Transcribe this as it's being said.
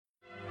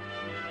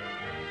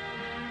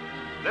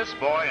This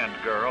boy and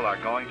girl are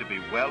going to be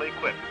well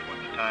equipped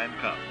when the time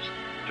comes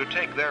to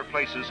take their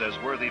places as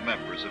worthy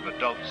members of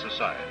adult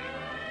society.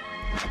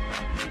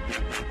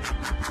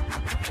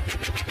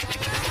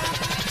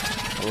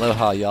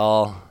 Aloha,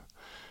 y'all.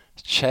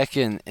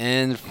 Checking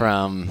in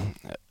from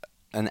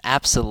an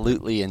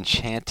absolutely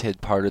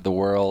enchanted part of the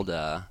world,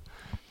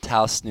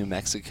 Taos, New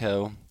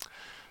Mexico.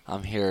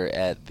 I'm here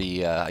at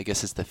the, I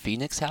guess it's the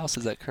Phoenix House,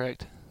 is that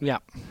correct? Yeah.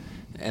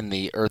 And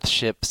the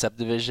Earthship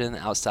subdivision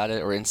outside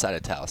of, or inside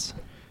of Taos?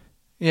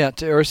 Yeah,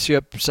 it's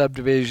Earthship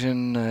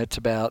subdivision. It's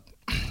about,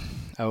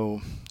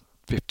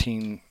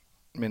 15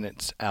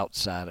 minutes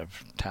outside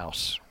of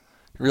Taos.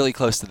 Really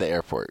close to the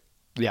airport.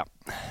 Yeah.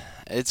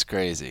 It's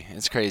crazy.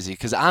 It's crazy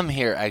because I'm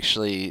here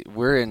actually.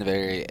 We're in a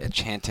very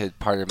enchanted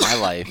part of my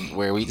life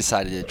where we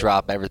decided to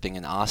drop everything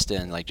in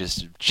Austin, like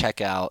just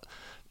check out,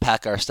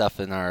 pack our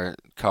stuff in our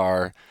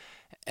car,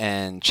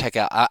 and check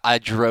out. I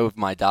drove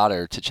my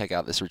daughter to check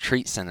out this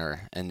retreat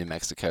center in New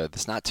Mexico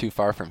that's not too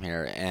far from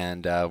here,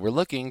 and we're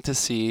looking to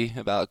see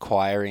about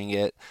acquiring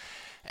it.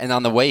 And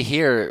on the way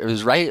here, it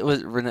was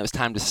when it was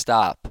time to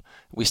stop.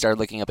 We started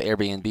looking up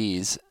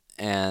Airbnbs.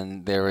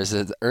 And there was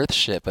an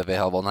Earthship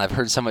available, and I've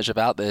heard so much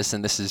about this,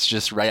 and this is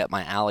just right up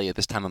my alley at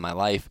this time of my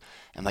life.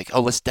 I'm like, oh,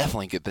 let's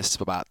definitely get this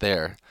spot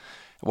there.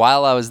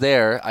 While I was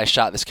there, I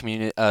shot this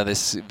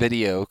this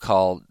video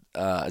called,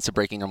 it's a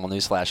breaking normal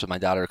news flash with my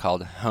daughter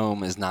called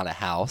 "Home is Not a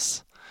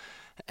House."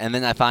 And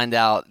then I find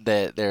out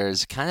that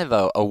there's kind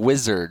of a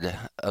wizard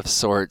of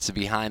sorts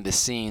behind the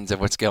scenes of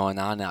what's going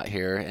on out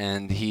here,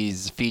 and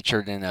he's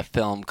featured in a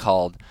film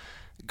called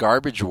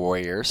Garbage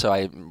Warrior, so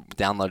I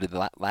downloaded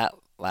that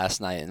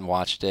last night and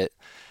watched it.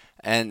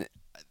 And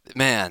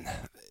man,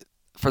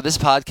 for this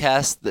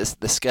podcast,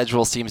 the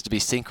schedule seems to be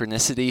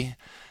synchronicity,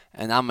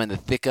 and I'm in the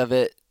thick of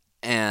it.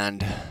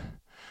 And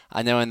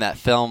I know in that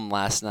film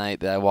last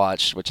night that I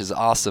watched, which is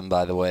awesome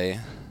by the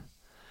way,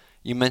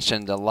 you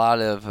mentioned a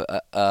lot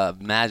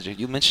of magic.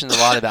 You mentioned a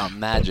lot about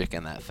magic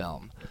in that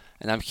film,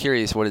 and I'm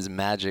curious, what is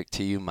magic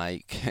to you,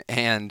 Mike,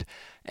 and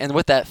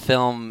what that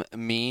film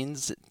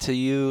means to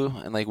you,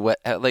 and what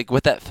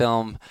that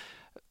film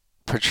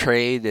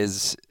portrayed.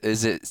 Is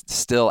it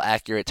still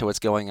accurate to what's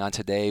going on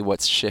today?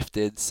 What's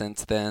shifted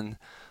since then?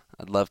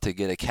 I'd love to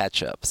get a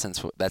catch up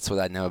since that's what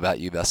I know about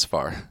you thus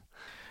far.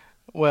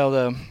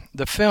 Well,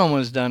 the film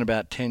was done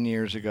about 10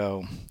 years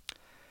ago.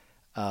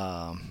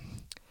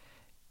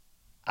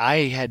 I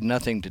had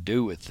nothing to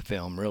do with the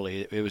film,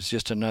 really. It was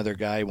just another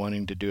guy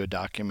wanting to do a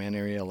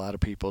documentary. A lot of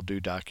people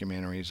do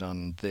documentaries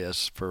on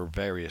this for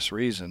various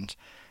reasons: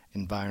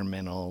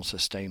 environmental,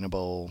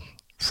 sustainable,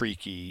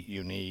 freaky,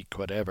 unique,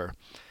 whatever.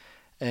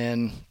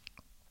 And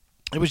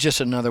it was just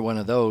another one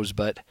of those,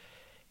 but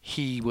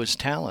he was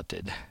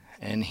talented,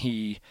 and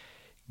he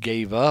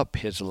gave up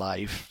his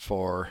life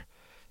for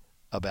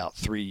about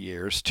 3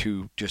 years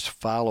to just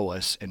follow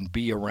us and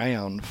be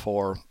around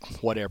for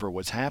whatever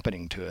was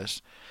happening to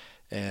us.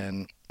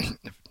 And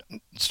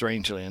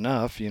strangely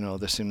enough, the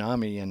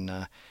tsunami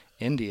in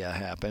India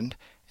happened,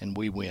 and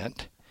we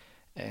went.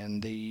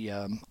 And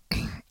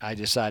I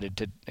decided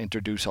to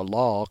introduce a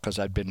law, because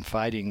I'd been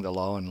fighting the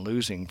law and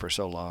losing for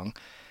so long.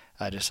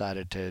 I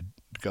decided to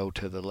go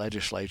to the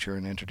legislature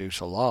and introduce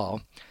a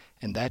law,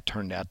 and that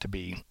turned out to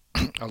be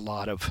a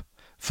lot of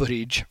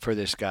footage for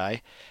this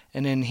guy.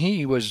 And then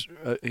he was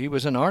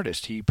an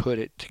artist. He put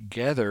it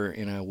together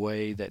in a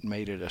way that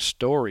made it a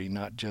story,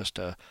 not just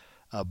a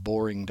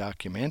boring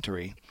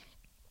documentary.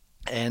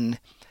 And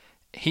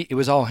it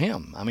was all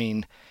him. I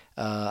mean,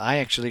 I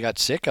actually got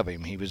sick of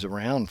him. He was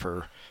around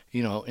for,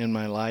 in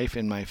my life,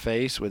 in my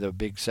face, with a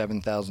big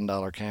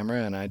 $7,000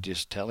 camera, and I'd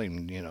just tell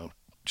him,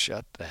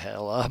 shut the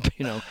hell up,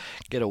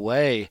 get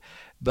away.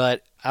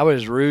 But I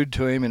was rude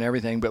to him and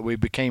everything, but we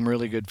became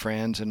really good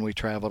friends, and we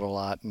traveled a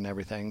lot and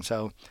everything.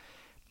 So,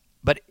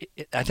 but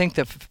I think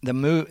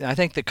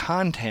the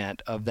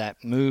content of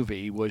that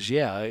movie was,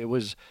 it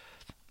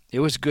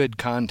was good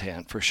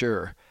content for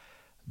sure.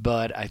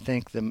 But I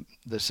think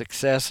the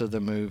success of the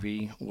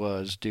movie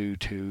was due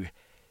to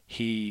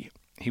he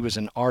was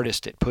an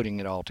artist at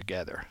putting it all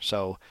together.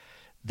 So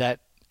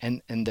that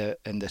and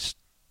the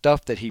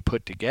stuff that he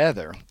put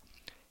together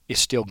is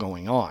still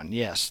going on.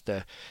 Yes,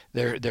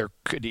 there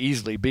could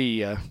easily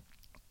be a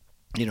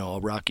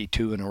Rocky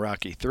 2 and a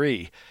Rocky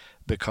 3,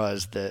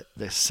 because the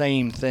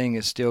same thing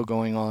is still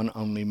going on,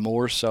 only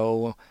more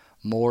so.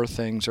 More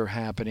things are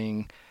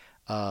happening,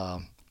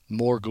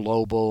 more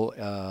global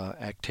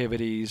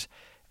activities,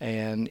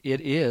 and it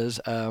is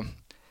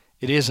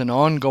an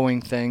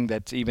ongoing thing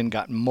that's even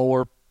got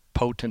more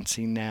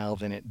potency now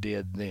than it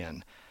did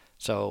then.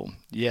 So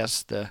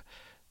yes, the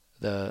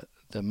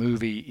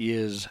movie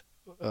is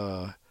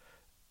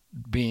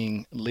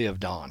being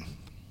lived on.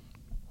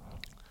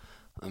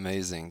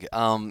 Amazing.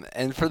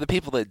 And for the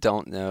people that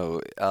don't know,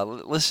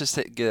 let's just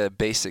get a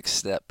basic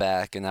step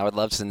back, and I would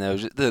love to know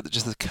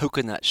just the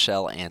coconut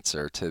shell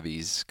answer to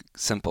these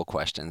simple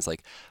questions.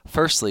 Like,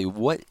 firstly,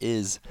 what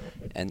is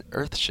an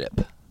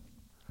Earthship?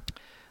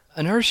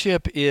 An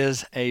Earthship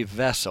is a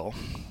vessel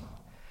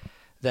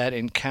that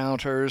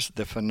encounters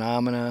the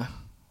phenomena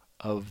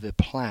of the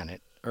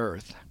planet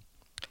earth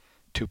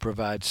to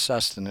provide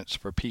sustenance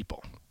for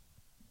people.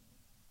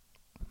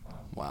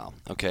 Wow.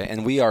 Okay.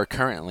 And we are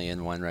currently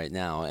in one right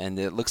now, and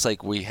it looks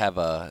like we have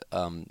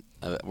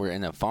we're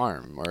in a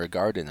farm or a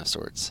garden of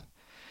sorts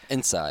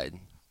inside.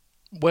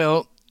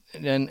 Well,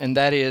 and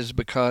that is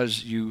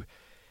because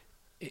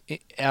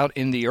out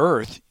in the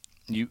earth,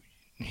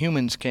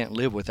 humans can't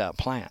live without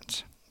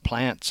plants.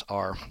 Plants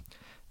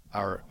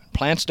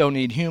don't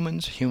need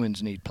humans.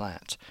 Humans need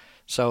plants.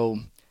 So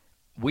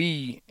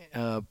we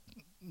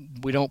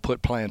don't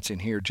put plants in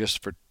here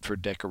just for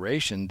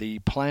decoration. The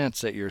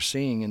plants that you're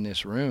seeing in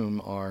this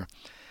room are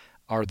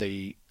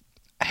the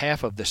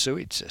half of the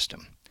sewage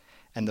system,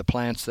 and the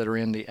plants that are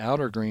in the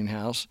outer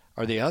greenhouse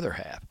are the other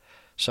half.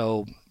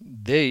 So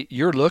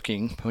you're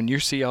looking, when you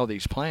see all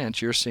these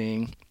plants, you're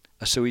seeing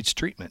a sewage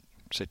treatment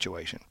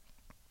situation.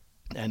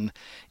 And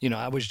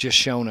I was just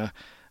shown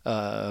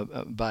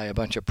by a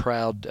bunch of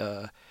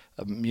proud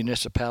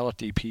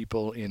municipality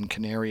people in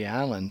Canary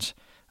Islands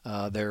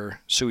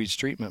their sewage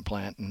treatment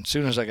plant, and as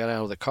soon as I got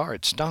out of the car,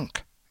 it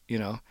stunk,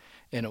 and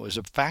it was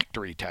a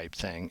factory type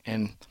thing,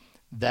 and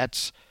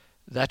that's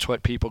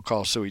what people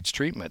call sewage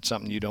treatment,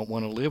 something you don't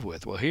want to live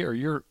with. Well,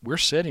 here we're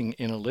sitting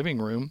in a living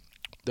room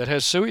that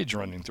has sewage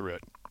running through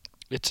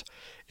it.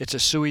 It's a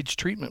sewage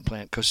treatment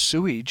plant, because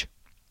sewage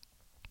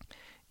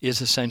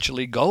is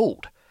essentially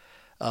gold.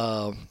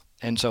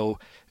 And so,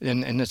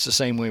 and it's the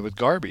same way with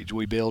garbage.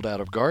 We build out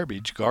of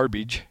garbage.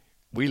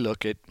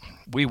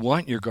 We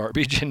want your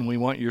garbage and we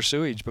want your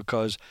sewage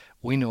because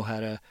we know how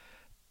to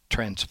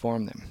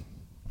transform them.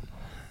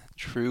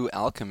 True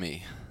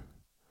alchemy.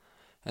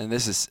 And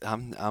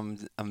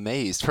I'm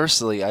amazed.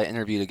 Firstly, I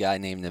interviewed a guy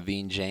named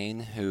Naveen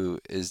Jain, who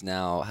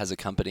has a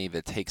company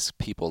that takes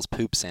people's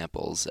poop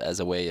samples as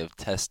a way of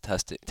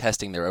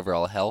testing their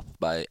overall health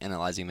by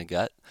analyzing the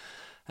gut.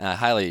 And I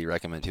highly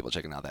recommend people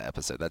checking out that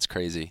episode. That's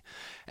crazy.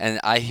 And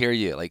I hear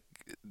you. Like,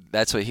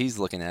 that's what he's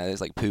looking at, is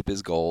like poop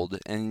is gold.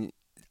 And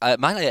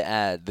might I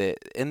add that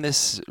in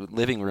this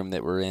living room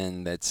that we're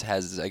in that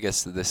has, I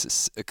guess,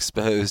 this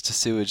exposed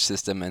sewage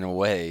system in a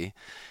way,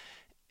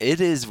 it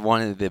is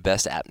one of the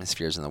best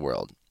atmospheres in the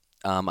world.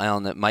 I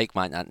don't know, Mike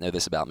might not know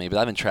this about me, but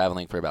I've been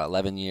traveling for about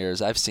 11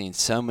 years. I've seen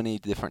so many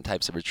different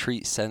types of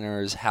retreat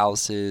centers,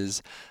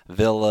 houses,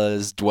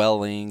 villas,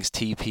 dwellings,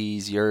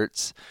 teepees,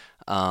 yurts.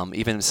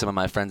 Even some of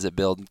my friends that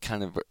build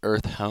kind of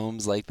earth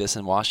homes like this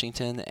in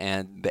Washington.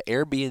 And the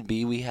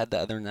Airbnb we had the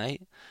other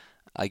night,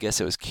 I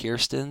guess it was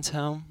Kirsten's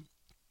home.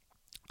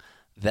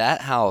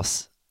 That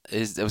house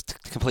it was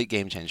a complete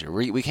game changer.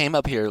 We came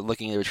up here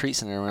looking at a retreat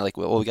center, and we're like,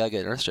 well, we got to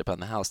get an Earthship on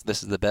the house.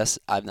 This is the best.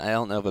 I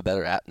don't know of a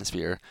better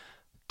atmosphere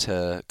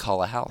to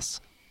call a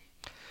house.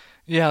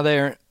 Yeah,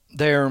 they're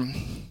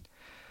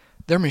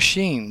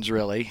machines,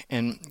 really.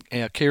 And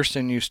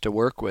Kirsten used to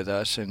work with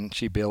us, and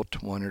she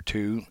built one or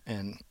two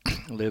and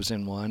lives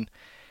in one.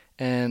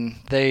 And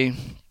to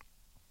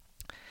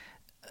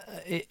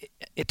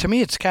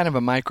me, it's kind of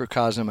a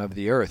microcosm of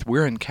the earth.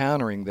 We're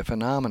encountering the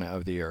phenomena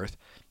of the earth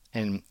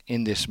and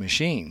in this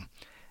machine.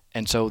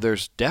 And so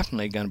there's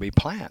definitely going to be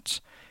plants.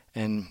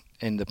 And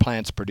the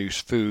plants produce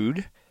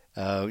food.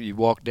 You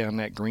walk down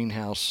that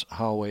greenhouse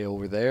hallway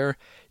over there,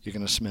 you're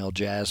going to smell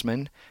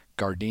jasmine.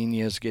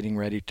 Gardenias getting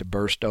ready to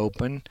burst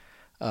open.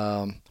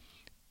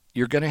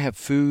 You're going to have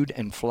food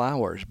and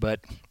flowers, but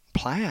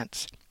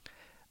plants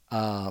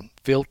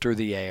filter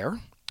the air,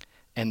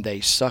 and they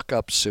suck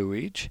up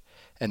sewage,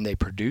 and they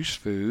produce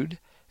food,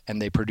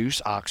 and they produce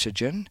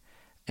oxygen,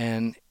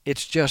 and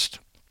it's just,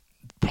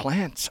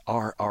 plants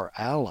are our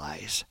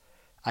allies.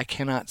 I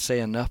cannot say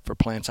enough for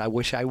plants. I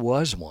wish I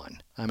was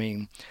one. I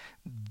mean,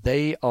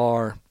 they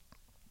are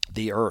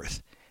the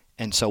earth.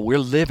 And so we're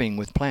living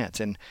with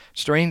plants. And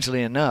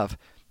strangely enough,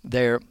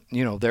 there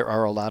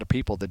are a lot of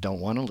people that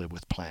don't want to live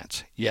with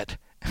plants. Yet,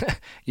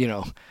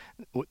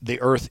 the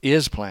earth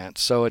is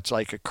plants. So it's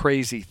like a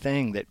crazy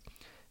thing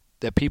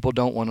that people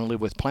don't want to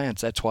live with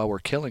plants. That's why we're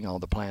killing all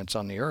the plants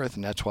on the earth,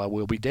 and that's why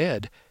we'll be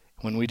dead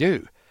when we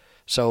do.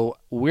 So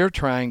we're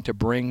trying to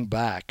bring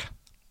back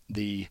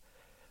the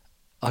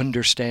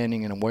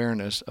understanding and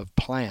awareness of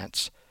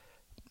plants,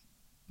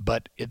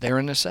 but they're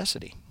a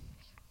necessity.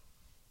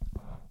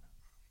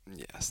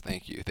 Yes,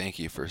 thank you. Thank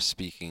you for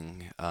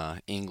speaking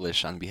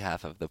English on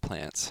behalf of the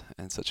plants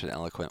in such an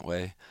eloquent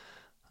way.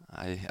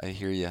 I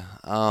hear you.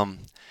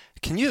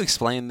 Can you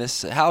explain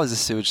this? How does the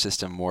sewage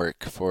system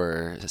work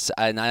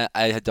I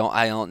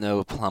don't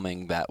know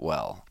plumbing that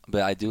well,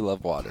 but I do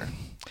love water.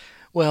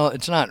 Well,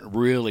 it's not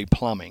really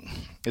plumbing.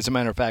 As a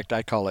matter of fact,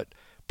 I call it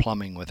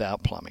plumbing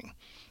without plumbing.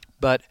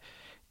 But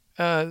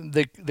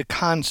the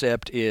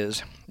concept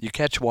is you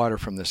catch water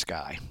from the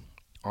sky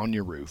on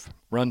your roof,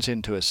 runs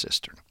into a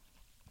cistern.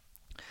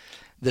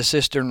 The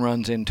cistern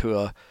runs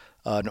into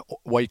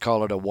what you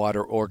call it, a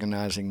water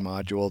organizing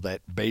module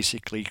that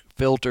basically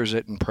filters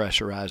it and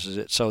pressurizes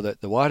it so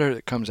that the water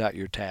that comes out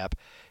your tap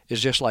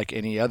is just like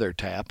any other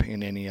tap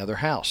in any other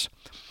house.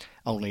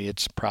 Only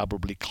it's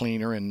probably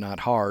cleaner and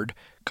not hard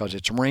because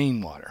it's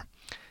rainwater.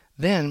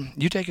 Then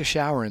you take a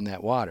shower in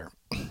that water,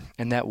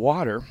 and that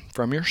water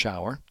from your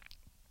shower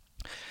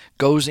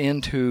goes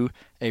into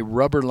a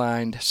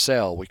rubber-lined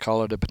cell. We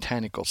call it a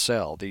botanical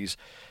cell. These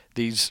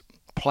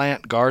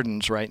plant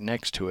gardens right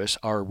next to us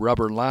are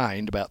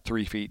rubber-lined, about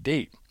 3 feet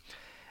deep.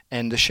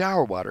 And the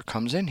shower water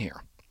comes in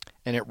here,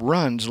 and it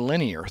runs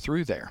linear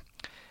through there.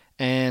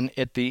 And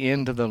at the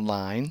end of the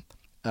line,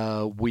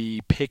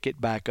 we pick it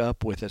back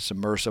up with a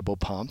submersible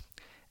pump,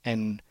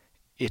 and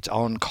it's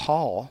on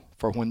call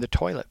for when the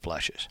toilet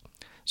flushes.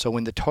 So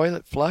when the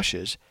toilet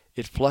flushes,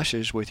 it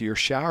flushes with your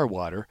shower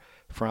water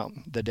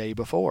from the day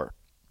before.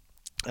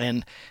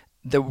 And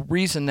the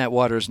reason that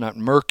water is not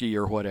murky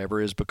or whatever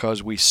is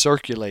because we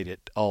circulate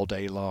it all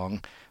day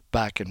long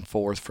back and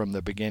forth from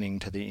the beginning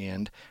to the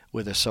end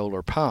with a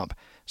solar pump.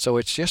 So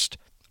it's just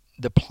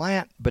the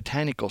plant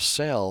botanical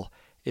cell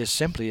is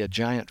simply a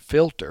giant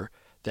filter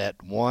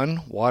that,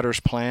 one, waters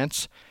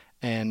plants,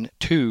 and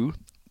two,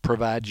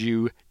 provides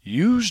you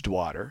used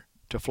water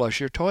to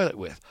flush your toilet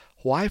with.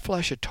 Why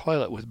flush a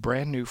toilet with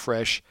brand new,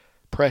 fresh,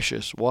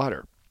 precious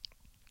water?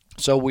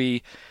 So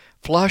we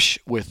flush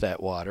with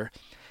that water,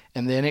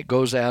 and then it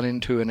goes out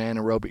into an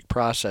anaerobic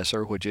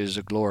processor, which is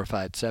a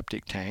glorified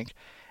septic tank,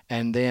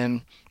 and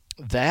then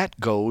that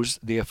goes,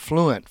 the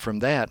effluent from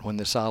that, when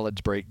the solids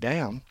break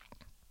down,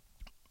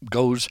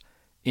 goes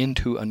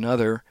into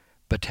another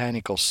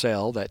botanical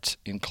cell that's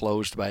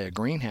enclosed by a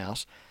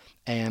greenhouse,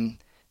 and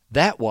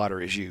that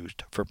water is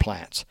used for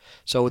plants.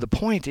 So the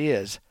point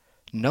is,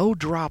 no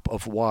drop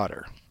of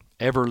water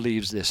ever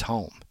leaves this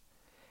home,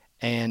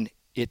 and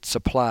it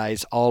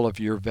supplies all of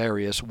your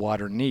various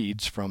water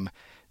needs, from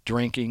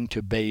drinking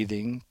to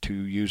bathing to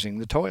using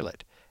the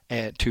toilet,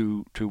 and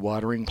to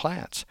watering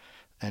plants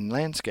and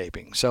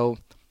landscaping. So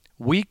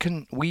we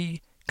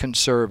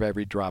conserve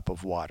every drop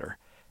of water,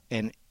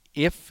 and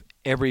if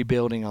every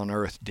building on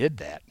Earth did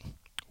that,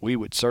 we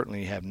would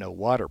certainly have no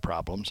water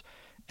problems,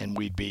 and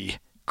we'd be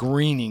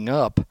greening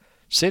up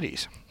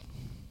cities.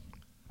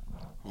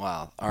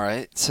 Wow. All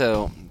right.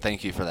 So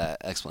thank you for that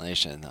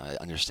explanation. I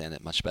understand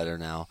it much better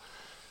now.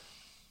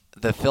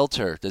 The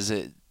filter, what's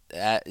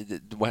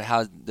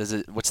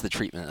the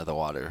treatment of the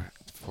water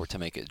to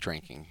make it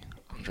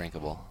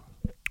drinkable?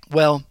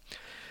 Well,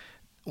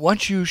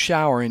 once you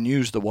shower and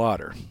use the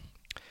water,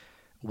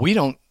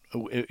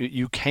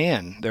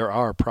 there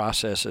are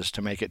processes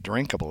to make it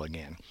drinkable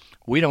again.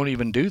 We don't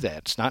even do that.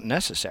 It's not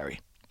necessary.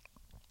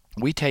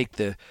 We take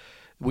the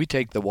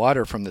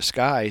water from the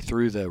sky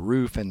through the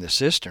roof and the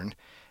cistern,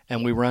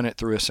 and we run it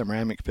through a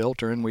ceramic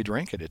filter, and we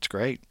drink it. It's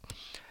great.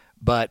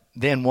 But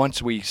then once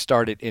we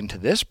started into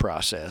this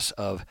process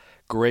of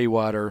gray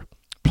water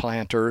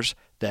planters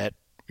that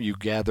you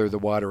gather the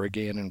water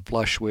again and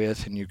flush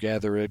with, and you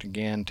gather it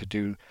again to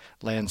do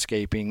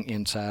landscaping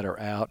inside or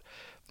out,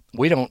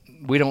 we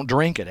don't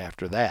drink it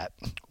after that.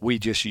 We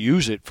just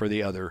use it for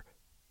the other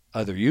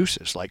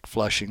uses, like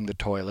flushing the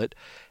toilet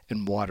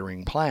and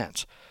watering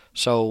plants.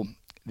 So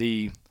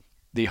the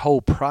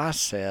whole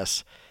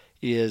process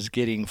is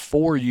getting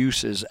 4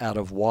 uses out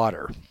of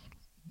water,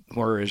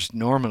 whereas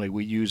normally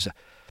we use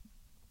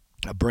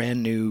a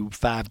brand new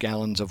 5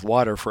 gallons of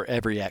water for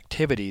every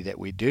activity that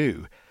we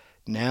do.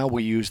 Now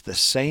we use the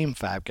same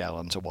 5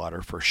 gallons of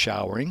water for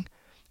showering,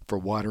 for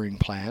watering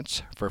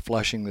plants, for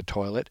flushing the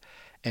toilet,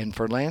 and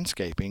for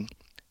landscaping.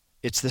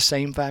 It's the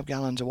same 5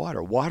 gallons of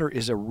water. Water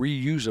is a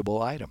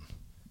reusable item.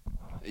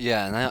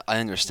 Yeah, and I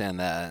understand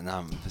that, and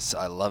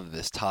I love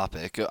this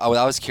topic. What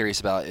I was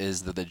curious about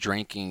is the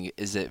drinking.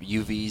 Is it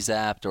UV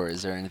zapped, or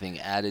is there anything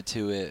added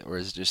to it, or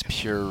is it just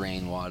pure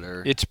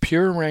rainwater? It's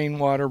pure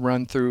rainwater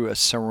run through a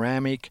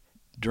ceramic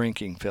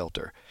drinking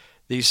filter.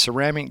 These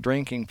ceramic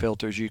drinking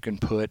filters you can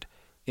put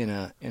in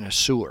a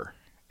sewer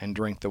and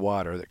drink the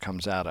water that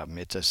comes out of them.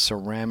 It's a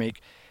ceramic.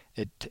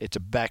 It's a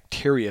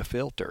bacteria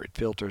filter. It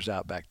filters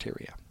out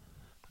bacteria.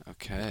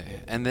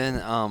 Okay, and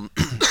then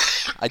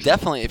I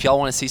definitely, if y'all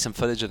want to see some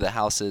footage of the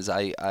houses,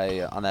 I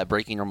on that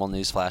Breaking Normal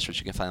News Flash, which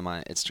you can find on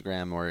my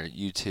Instagram or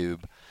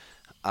YouTube,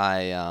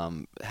 I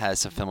had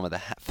some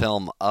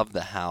film of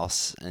the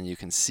house, and you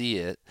can see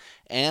it.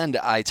 And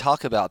I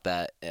talk about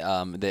that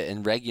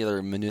in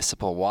regular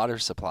municipal water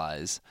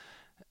supplies,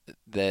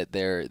 that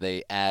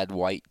they add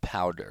white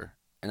powder.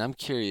 And I'm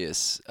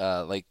curious,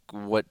 what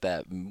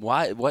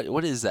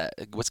is that?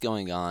 What's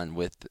going on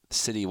with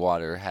city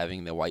water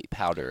having the white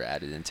powder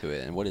added into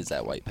it, and what is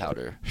that white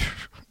powder?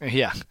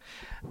 Yeah,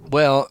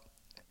 well,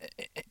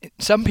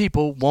 some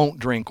people won't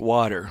drink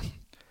water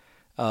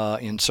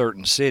in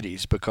certain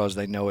cities because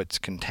they know it's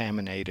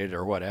contaminated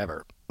or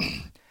whatever.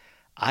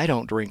 I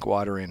don't drink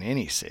water in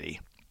any city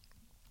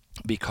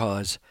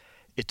because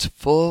it's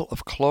full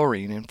of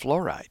chlorine and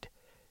fluoride.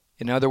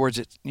 In other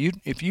words,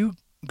 if you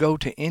go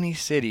to any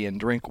city and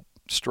drink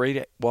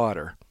straight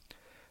water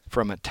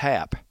from a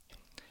tap,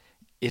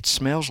 it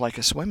smells like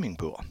a swimming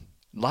pool.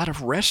 A lot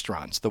of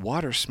restaurants, the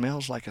water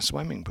smells like a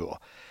swimming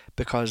pool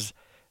because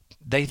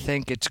they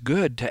think it's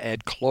good to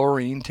add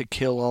chlorine to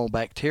kill all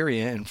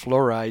bacteria and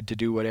fluoride to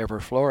do whatever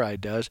fluoride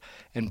does,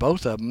 and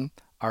both of them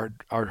are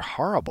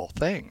horrible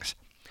things.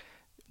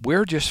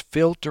 We're just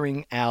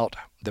filtering out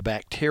the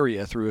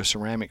bacteria through a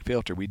ceramic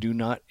filter. We do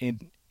not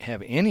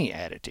have any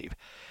additive.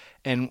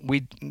 And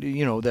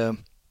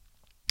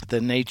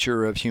the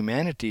nature of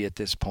humanity at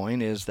this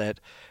point is that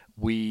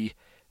we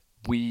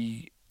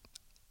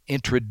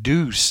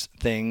introduce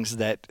things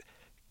that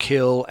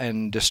kill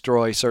and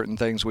destroy certain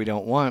things we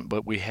don't want,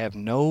 but we have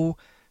no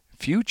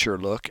future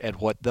look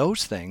at what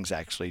those things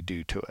actually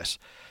do to us.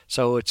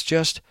 So it's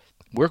just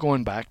we're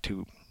going back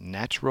to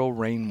natural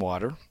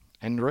rainwater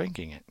and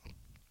drinking it.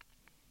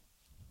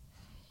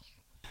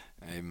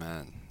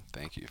 Amen.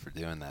 Thank you for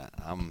doing that.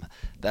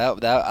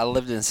 That I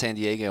lived in San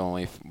Diego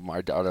when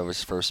our daughter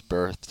was first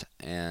birthed,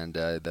 and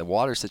the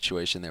water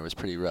situation there was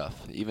pretty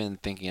rough. Even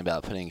thinking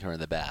about putting her in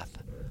the bath.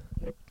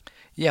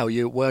 Yeah,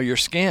 your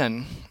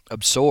skin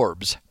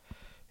absorbs.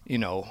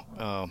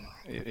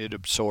 It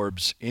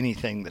absorbs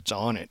anything that's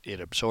on it. It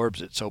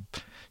absorbs it.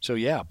 So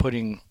yeah,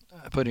 putting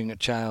a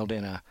child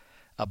in a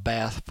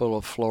bath full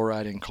of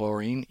fluoride and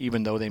chlorine,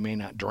 even though they may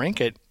not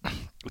drink it,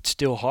 it's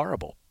still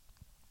horrible.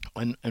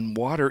 And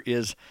water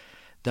is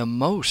the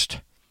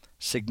most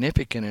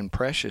significant and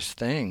precious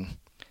thing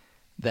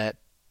that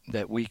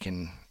we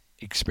can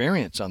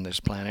experience on this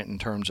planet in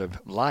terms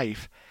of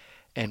life,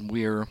 and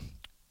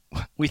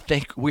we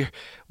think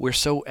we're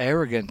so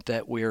arrogant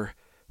that we're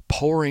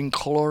pouring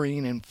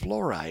chlorine and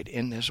fluoride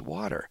in this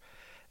water,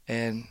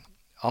 and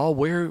all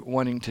we're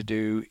wanting to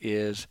do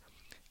is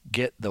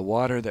get the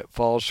water that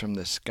falls from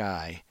the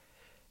sky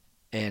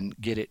and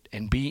get it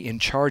and be in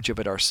charge of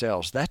it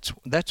ourselves. That's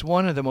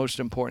one of the most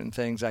important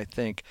things I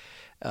think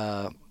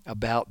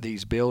about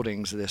these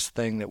buildings. This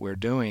thing that we're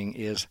doing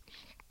is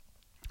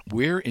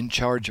we're in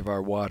charge of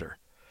our water.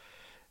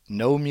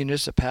 No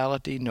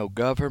municipality, no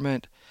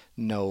government,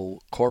 no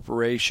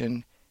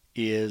corporation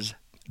is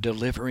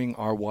delivering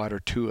our water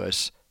to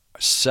us,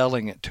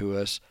 selling it to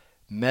us,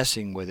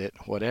 messing with it,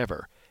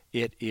 whatever.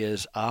 It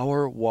is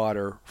our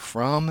water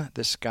from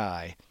the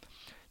sky.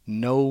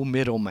 No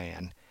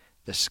middleman.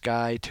 The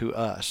sky to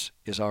us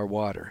is our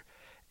water,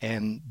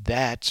 and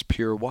that's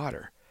pure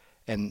water,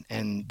 and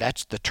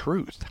that's the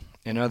truth.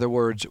 In other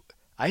words,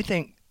 I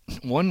think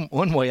one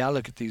way I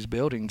look at these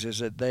buildings is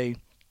that they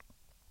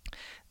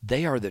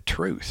are the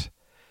truth.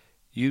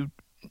 You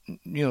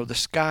know, the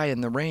sky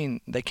and the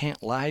rain, they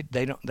can't lie.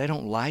 They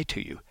don't lie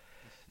to you.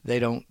 They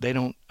don't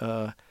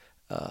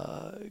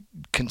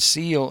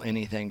conceal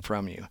anything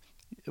from you.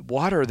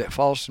 Water that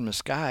falls from the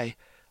sky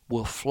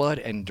will flood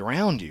and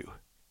drown you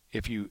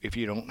if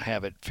you don't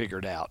have it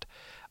figured out.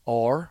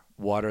 Or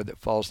water that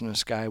falls from the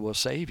sky will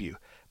save you.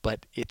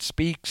 But it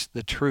speaks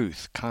the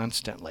truth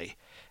constantly.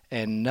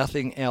 And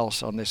nothing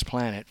else on this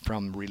planet,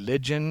 from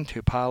religion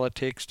to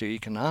politics to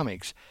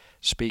economics,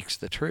 speaks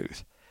the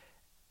truth.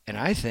 And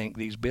I think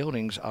these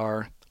buildings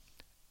are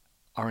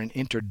an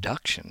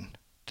introduction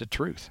to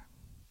truth.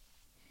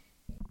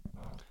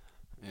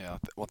 Yeah,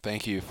 well,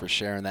 thank you for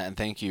sharing that, and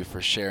thank you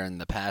for sharing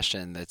the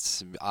passion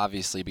that's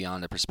obviously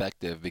beyond the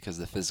perspective, because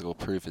the physical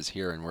proof is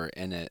here and we're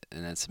in it,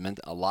 and it's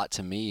meant a lot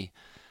to me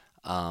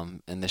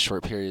in this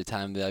short period of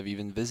time that I've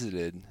even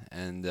visited.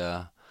 And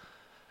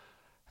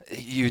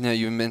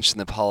you mentioned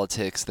the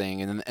politics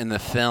thing, and in the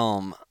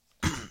film,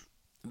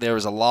 there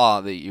was a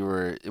law that you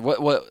were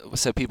what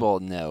so people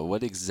know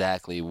what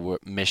exactly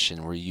what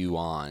mission were you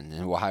on,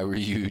 and why were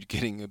you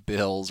getting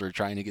bills or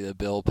trying to get a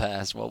bill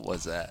passed? What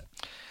was that?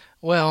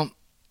 Well,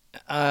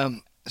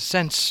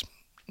 since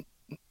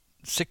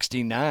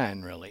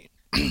 '69, really,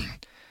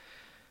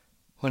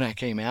 when I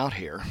came out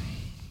here,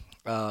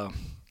 I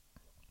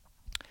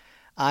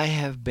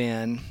have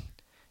been,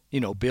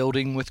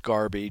 building with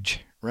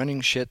garbage,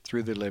 running shit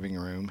through the living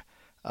room,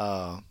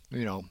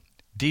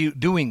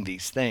 doing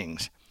these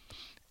things.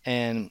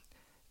 And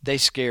they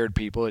scared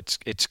people.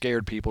 It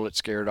scared people. It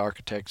scared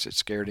architects. It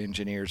scared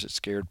engineers. It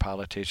scared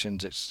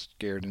politicians. It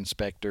scared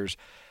inspectors.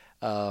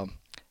 And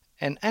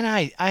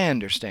I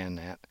understand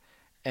that.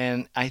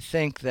 And I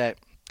think that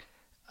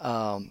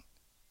I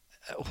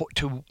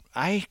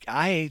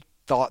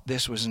thought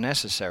this was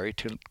necessary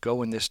to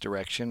go in this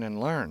direction and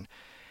learn.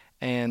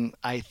 And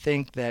I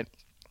think that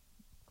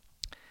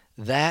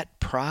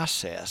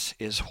process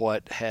is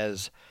what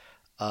has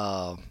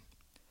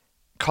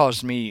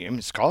caused me.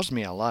 It's caused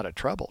me a lot of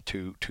trouble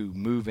to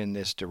move in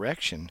this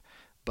direction.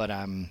 But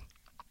I'm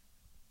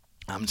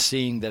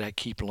seeing that I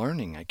keep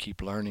learning. I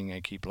keep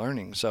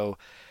learning. So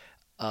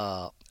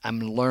I'm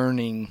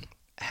learning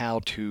how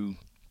to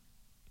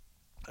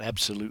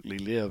absolutely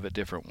live a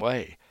different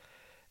way.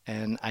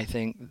 And I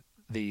think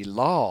the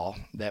law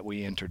that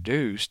we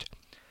introduced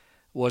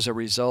was a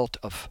result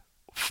of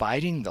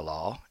fighting the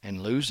law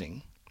and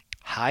losing,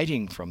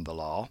 hiding from the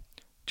law,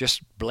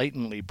 just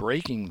blatantly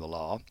breaking the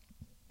law.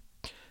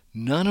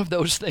 None of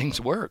those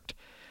things worked,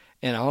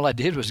 and all I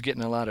did was get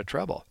in a lot of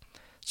trouble.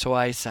 So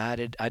I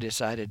decided,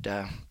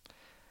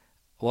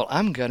 well,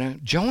 I'm gonna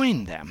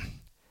join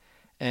them,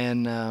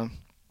 and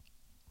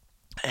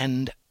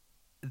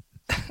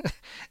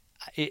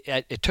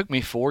it took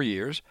me 4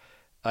 years,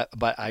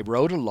 but I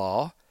wrote a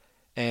law,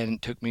 and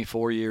it took me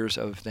 4 years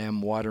of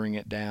them watering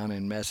it down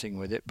and messing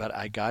with it. But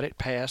I got it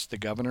passed. The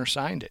governor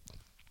signed it.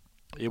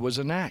 It was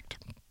an act.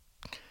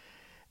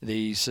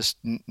 The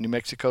New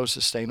Mexico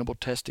Sustainable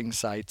Testing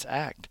Sites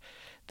Act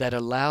that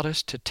allowed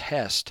us to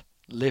test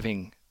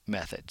living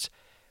methods.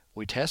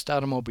 We test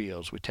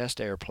automobiles, we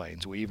test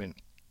airplanes, we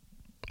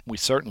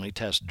certainly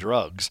test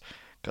drugs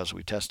because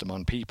we test them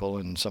on people,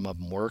 and some of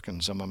them work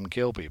and some of them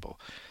kill people.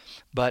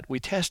 But we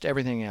test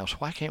everything else.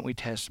 Why can't we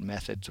test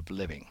methods of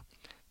living?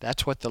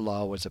 That's what the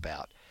law was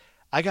about.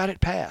 I got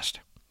it passed.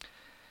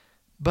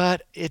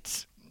 But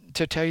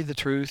to tell you the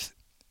truth,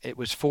 it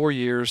was 4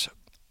 years.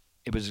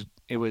 It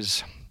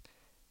was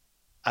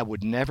I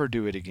would never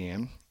do it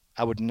again.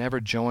 I would never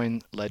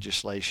join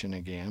legislation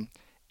again.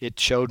 It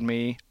showed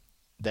me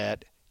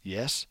that,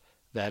 yes,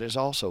 that is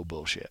also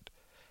bullshit.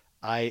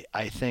 I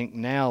think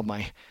now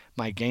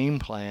my game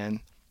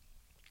plan,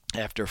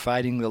 after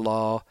fighting the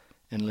law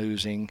and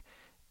losing,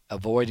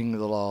 avoiding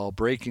the law,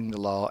 breaking the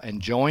law,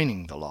 and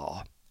joining the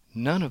law,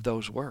 none of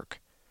those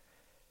work.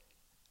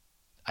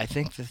 I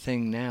think the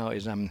thing now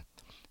is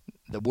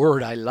the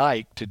word I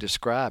like to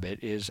describe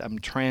it is I'm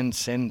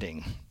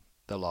transcending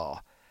the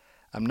law.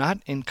 I'm not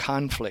in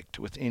conflict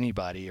with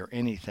anybody or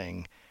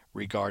anything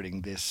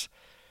regarding this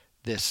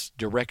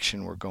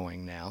direction we're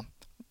going now,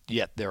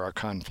 yet there are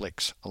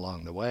conflicts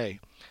along the way.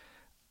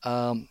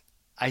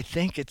 I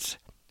think it's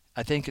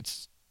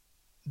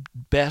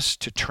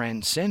best to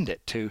transcend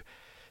it.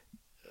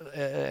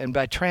 And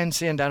by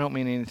transcend, I don't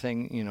mean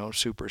anything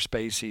super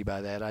spacey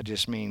by that. I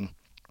just mean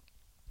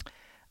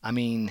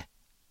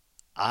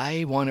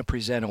I want to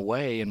present a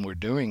way, and we're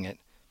doing it,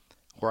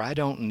 where I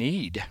don't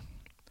need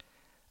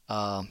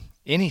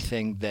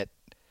anything that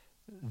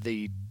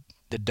the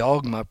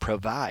dogma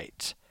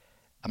provides.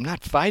 I'm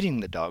not fighting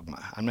the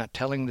dogma. I'm not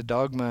telling the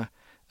dogma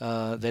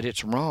that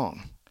it's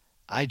wrong.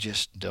 I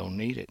just don't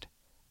need it.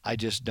 I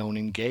just don't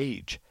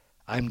engage.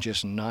 I'm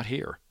just not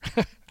here.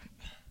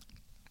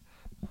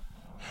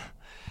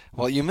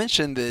 Well, you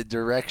mentioned the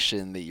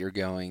direction that you're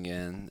going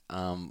in.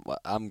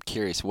 I'm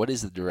curious, what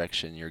is the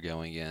direction you're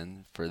going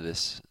in for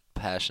this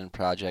passion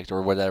project,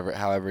 or whatever,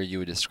 however you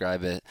would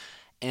describe it?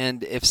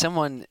 And if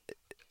someone,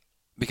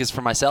 because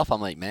for myself,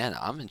 I'm like, man,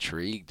 I'm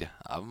intrigued.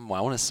 I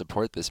want to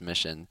support this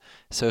mission.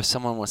 So if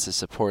someone wants to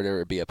support it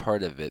or be a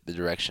part of it, the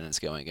direction it's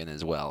going in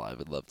as well, I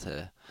would love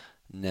to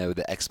know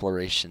the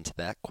exploration to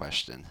that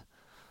question.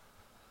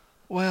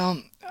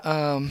 Well,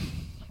 I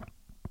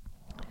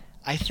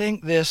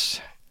think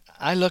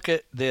I look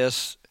at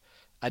this,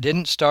 I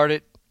didn't start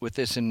it with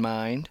this in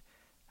mind.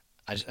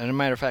 As a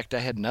matter of fact, I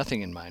had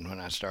nothing in mind when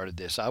I started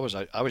this. I was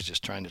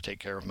just trying to take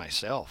care of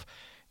myself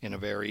in a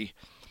very,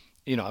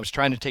 I was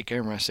trying to take care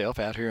of myself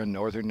out here in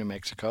northern New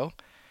Mexico.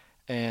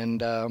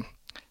 And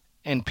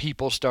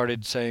people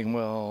started saying,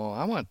 well,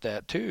 I want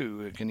that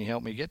too. Can you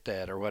help me get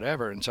that or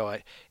whatever? And so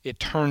it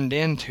turned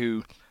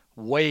into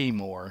way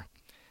more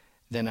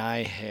than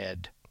I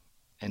had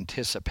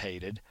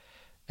anticipated.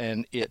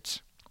 And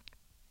it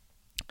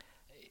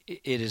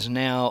is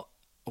now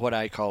what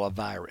I call a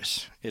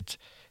virus.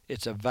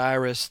 It's a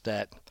virus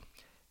that,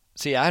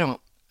 see,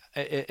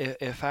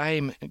 if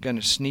I'm going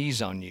to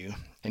sneeze on you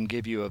and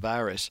give you a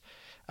virus,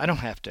 I don't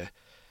have to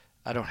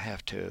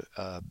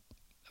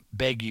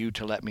beg you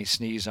to let me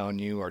sneeze on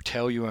you, or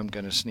tell you I'm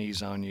going to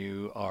sneeze on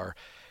you, or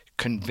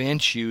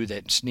convince you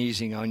that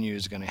sneezing on you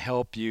is going to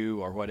help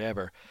you or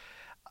whatever.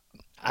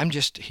 I'm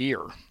just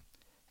here,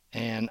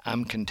 and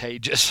I'm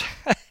contagious,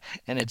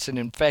 and it's an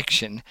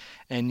infection,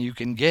 and you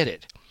can get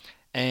it.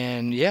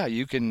 And yeah,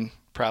 you can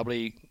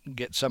probably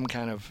get some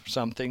kind of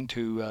something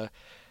to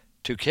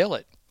kill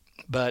it.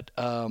 But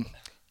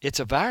it's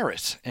a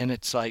virus, and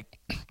it's like,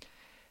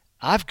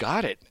 I've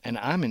got it, and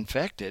I'm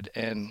infected,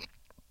 and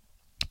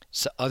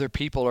so other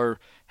people are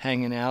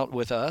hanging out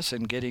with us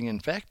and getting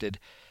infected.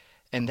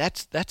 And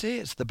that's it.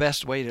 It's the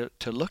best way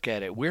to look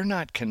at it. We're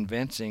not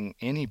convincing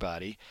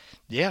anybody.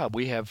 Yeah,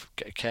 we have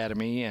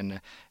academy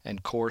and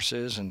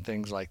courses and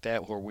things like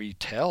that where we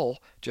tell,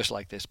 just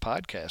like this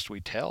podcast, we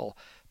tell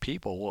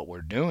people what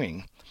we're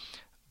doing.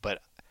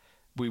 But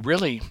we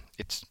really,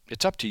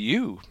 it's up to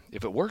you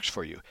if it works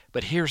for you.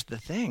 But here's the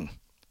thing.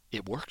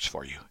 It works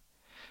for you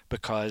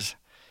because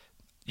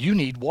you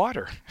need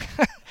water.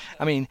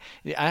 I mean,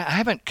 I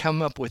haven't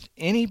come up with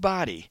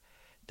anybody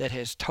that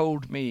has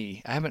told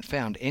me, I haven't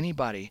found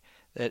anybody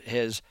that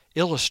has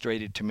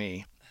illustrated to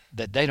me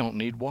that they don't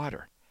need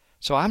water.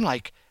 So I'm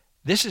like,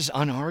 this is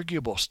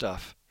unarguable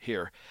stuff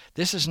here.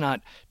 This is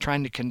not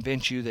trying to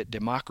convince you that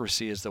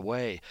democracy is the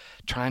way,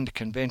 trying to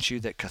convince you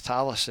that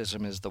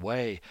Catholicism is the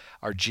way,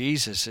 or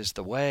Jesus is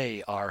the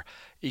way, or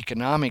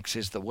economics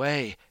is the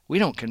way. We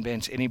don't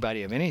convince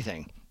anybody of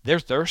anything. They're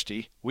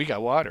thirsty. We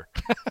got water.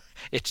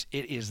 It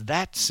is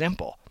that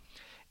simple.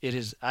 It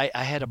is. I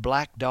had a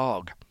black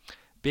dog.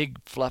 Big,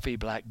 fluffy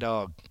black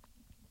dog.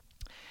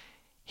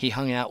 He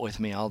hung out with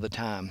me all the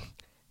time,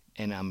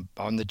 and I'm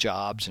on the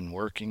jobs and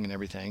working and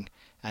everything.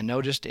 I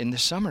noticed in the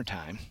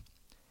summertime,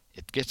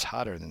 it gets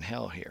hotter than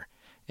hell here.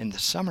 In the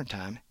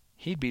summertime,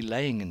 he'd be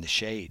laying in the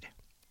shade.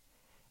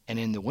 And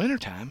in the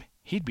wintertime,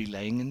 he'd be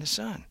laying in the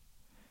sun.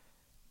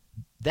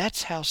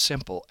 That's how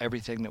simple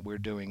everything that we're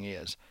doing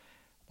is.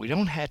 We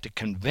don't have to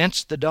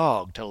convince the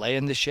dog to lay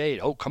in the shade.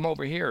 Oh, come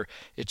over here.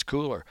 It's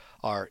cooler.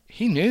 Or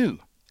he knew.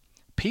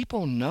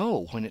 People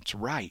know when it's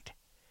right.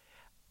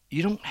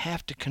 you don't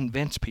have to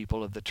convince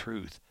people of the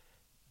truth.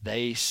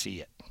 They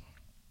see it.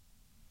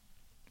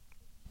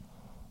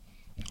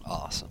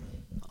 Awesome.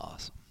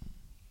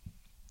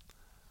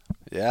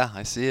 Yeah,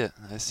 I see it,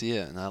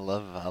 and I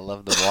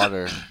love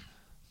the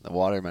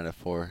water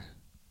metaphor.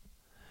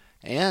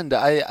 And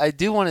I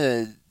do want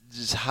to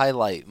just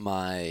highlight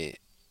my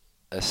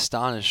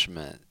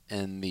astonishment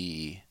in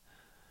the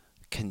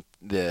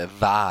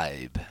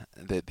vibe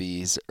that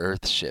these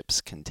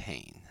Earthships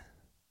contain.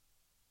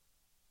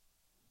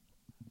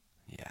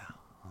 Yeah,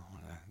 I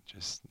want to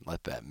just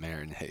let that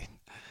marinate.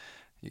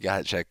 You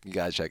gotta check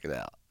it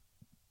out.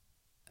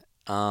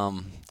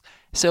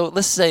 So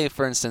let's say,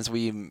 for instance,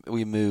 we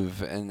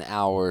move an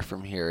hour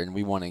from here and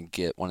we want to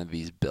get one of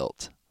these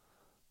built.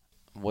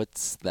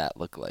 What's that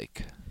look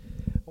like?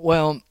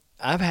 Well,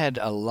 I've had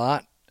a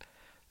lot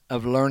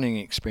of learning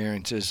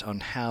experiences on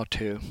how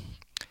to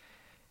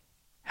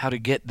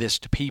get this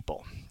to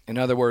people. In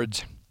other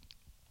words,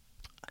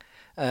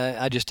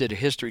 I just did a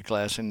history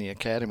class in the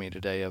academy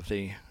today of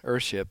the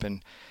Earthship,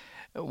 and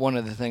one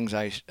of the things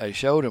I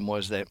showed them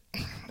was that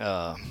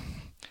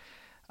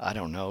I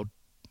don't know,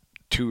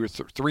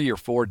 3 or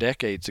 4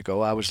 decades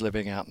ago, I was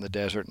living out in the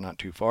desert not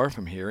too far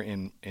from here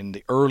in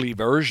the early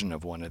version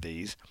of one of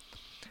these,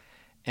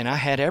 and I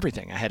had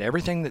everything. I had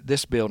everything that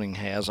this building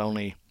has,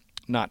 only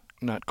not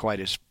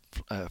quite as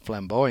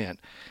flamboyant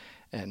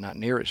and not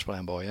near as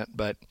flamboyant,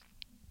 but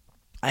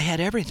I had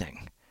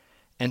everything.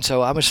 And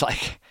so I was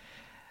like,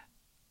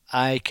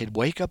 I could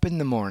wake up in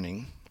the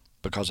morning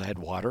because I had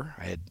water,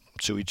 I had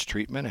sewage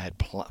treatment, I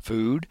had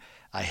food,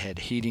 I had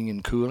heating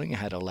and cooling, I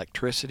had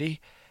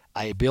electricity.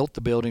 I built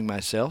the building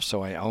myself,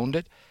 so I owned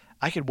it.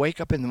 I could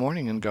wake up in the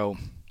morning and go,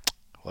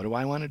 what do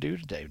I want to do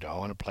today? Do I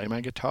want to play my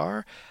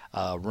guitar,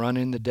 run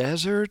in the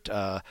desert?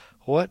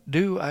 What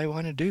do I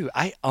want to do?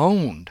 I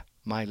owned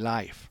my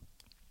life.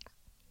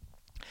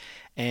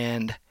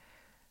 And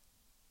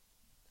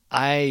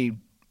I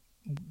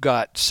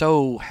got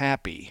so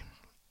happy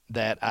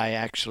that I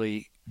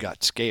actually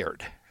got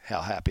scared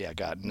how happy I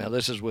got. Now,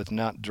 this is with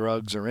not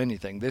drugs or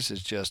anything. This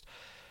is just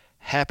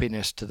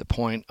happiness to the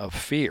point of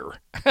fear.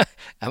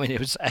 I mean,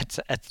 that's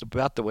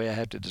about the way I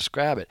have to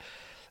describe it.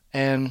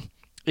 And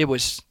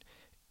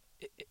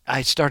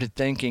I started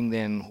thinking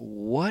then,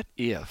 what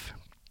if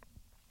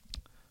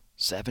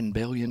 7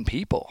 billion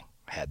people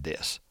had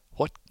this?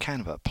 What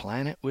kind of a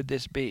planet would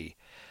this be?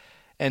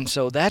 And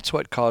so that's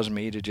what caused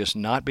me to just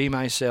not be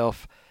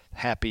myself,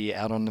 happy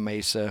out on the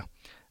mesa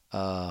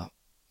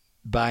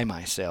by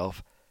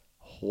myself.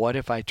 What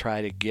if I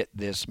try to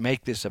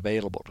make this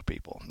available to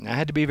people? And I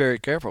had to be very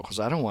careful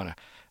because I didn't want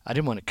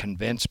to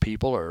convince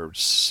people or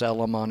sell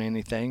them on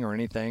anything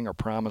or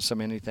promise them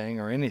anything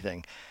or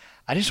anything.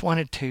 I just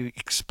wanted to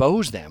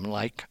expose them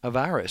like a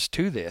virus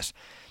to this.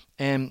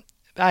 And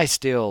I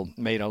still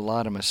made a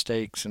lot of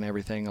mistakes and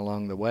everything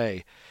along the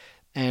way.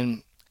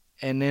 And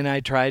then I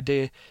tried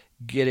to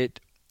get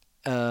it,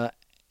 I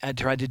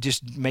tried to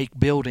just make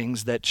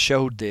buildings that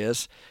showed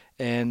this,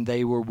 and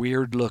they were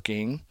weird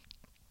looking.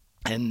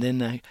 And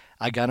then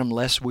I got them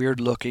less weird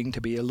looking to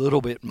be a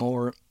little bit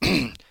more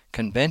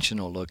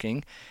conventional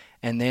looking.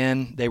 And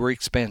then they were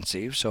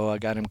expensive, so I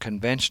got them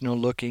conventional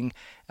looking,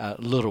 a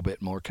little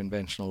bit more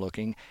conventional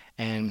looking,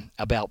 and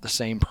about the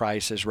same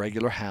price as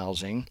regular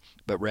housing.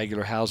 But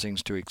regular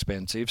housing's too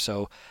expensive,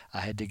 so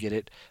I had to get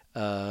it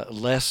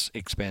less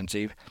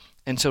expensive.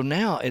 And so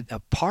now a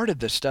part of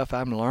the stuff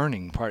I'm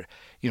learning,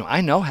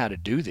 I know how to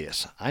do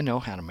this. I know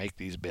how to make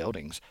these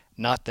buildings.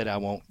 Not that I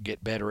won't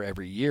get better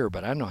every year,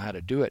 but I know how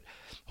to do it.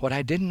 What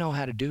I didn't know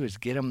how to do is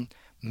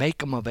make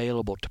them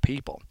available to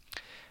people.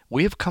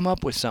 We have come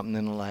up with something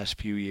in the last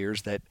few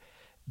years that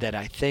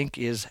I think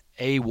is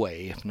a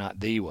way, if not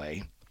the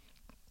way.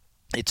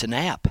 It's an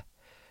app.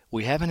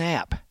 We have an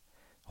app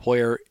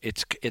where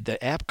the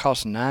app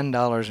costs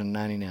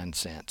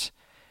 $9.99.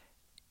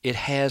 It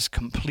has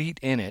complete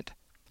in it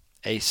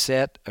a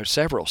set or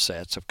several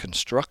sets of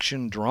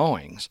construction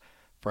drawings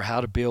for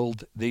how to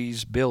build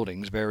these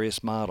buildings,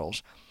 various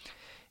models.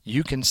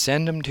 You can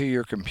send them to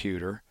your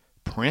computer,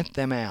 print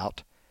them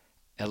out,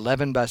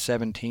 11 by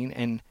 17,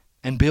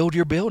 and build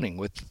your building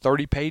with a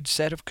 30-page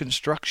set of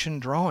construction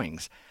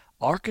drawings,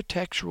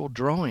 architectural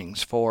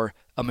drawings for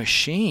a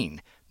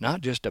machine, not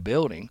just a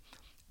building.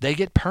 They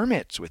get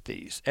permits with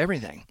these,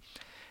 everything.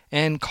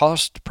 And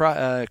costs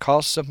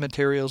of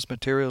materials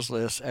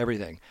lists,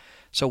 everything.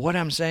 So what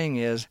I'm saying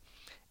is,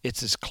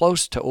 it's as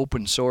close to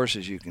open source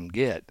as you can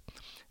get,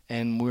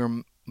 and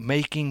we're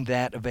making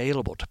that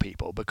available to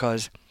people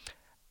because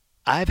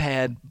I've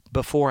had,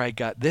 before I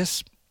got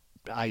this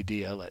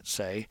idea, let's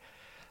say,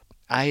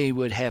 I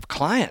would have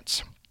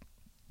clients,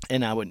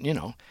 and I would,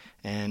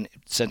 and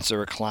since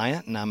they're a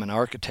client and I'm an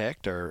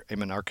architect, or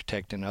I'm an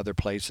architect in other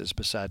places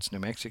besides New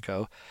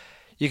Mexico,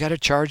 you got to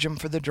charge them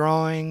for the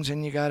drawings,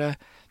 and you got to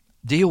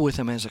deal with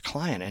them as a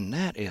client, and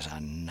that is a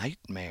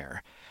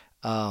nightmare.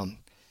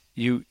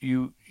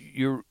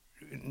 Your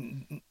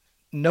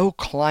no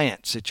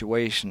client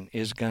situation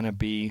is going to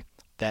be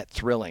that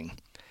thrilling.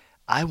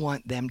 I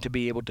want them to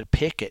be able to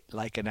pick it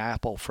like an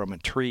apple from a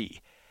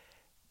tree,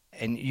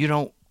 and you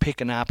don't pick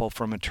an apple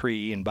from a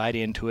tree and bite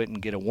into it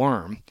and get a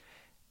worm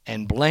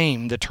and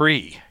blame the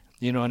tree.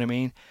 You know what I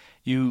mean?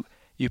 You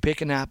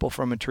pick an apple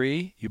from a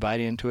tree, you bite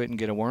into it and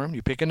get a worm,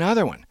 you pick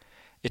another one.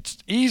 It's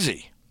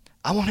easy.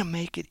 I want to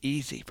make it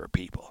easy for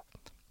people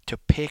to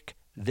pick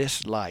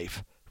this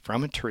life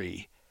from a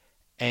tree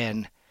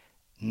and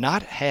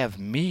not have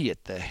me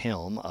at the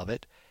helm of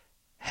it,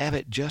 have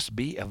it just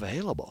be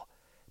available.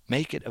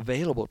 Make it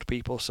available to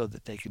people so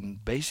that they can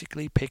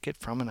basically pick it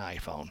from an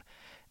iPhone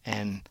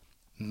and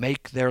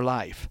make their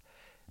life.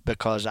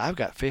 Because I've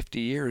got 50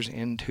 years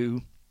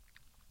into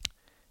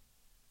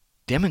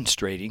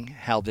demonstrating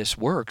how this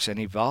works and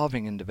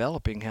evolving and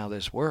developing how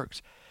this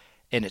works.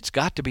 And it's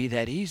got to be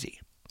that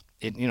easy.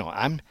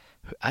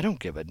 I don't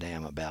give a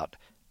damn about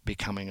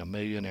becoming a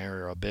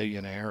millionaire or a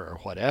billionaire or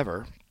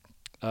whatever.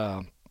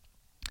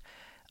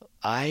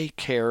 I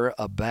care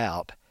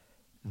about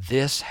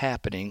this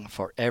happening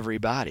for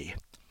everybody,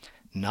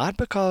 not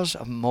because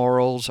of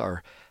morals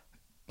or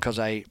because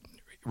I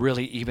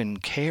really even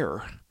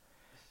care.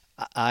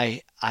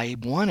 I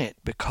want it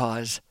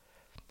because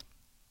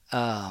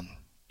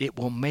it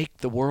will make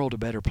the world a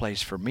better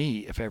place for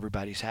me if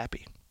everybody's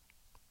happy.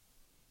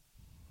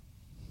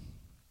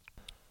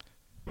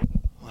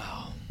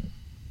 Wow.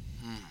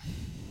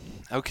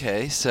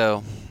 Okay,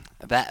 so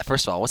that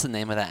first of all, what's the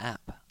name of that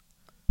app?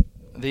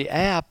 The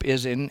app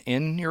is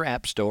in your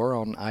app store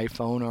on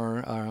iPhone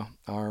or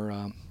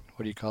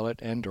what do you call it,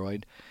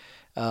 Android.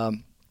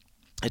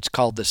 It's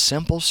called the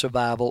Simple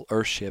Survival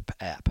Earthship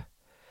app,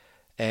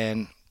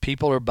 and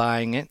people are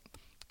buying it.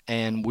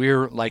 And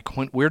we're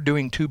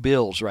doing 2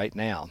 builds right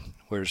now.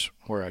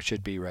 Where I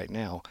should be right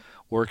now,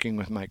 working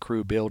with my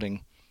crew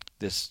building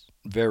this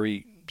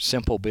very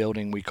simple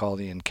building we call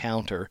the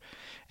Encounter,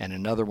 and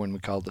another one we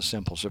call the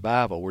Simple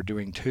Survival. We're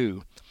doing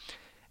 2.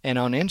 And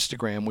on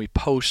Instagram, we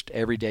post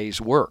every day's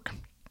work,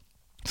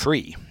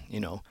 free,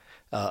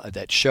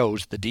 that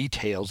shows the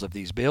details of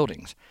these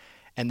buildings.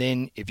 And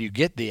then if you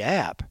get the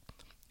app,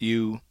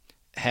 you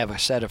have a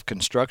set of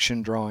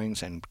construction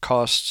drawings and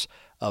costs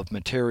of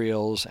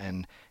materials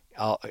and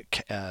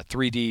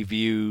 3D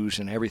views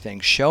and everything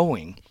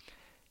showing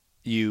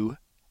you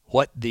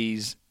what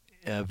these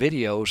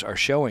videos are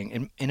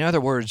showing. In other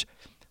words,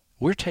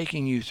 we're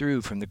taking you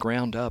through from the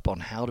ground up on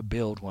how to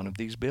build one of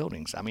these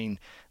buildings. I mean,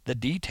 the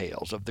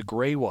details of the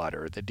gray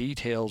water, the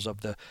details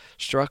of the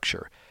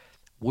structure.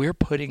 We're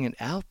putting it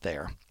out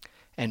there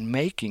and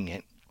making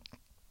it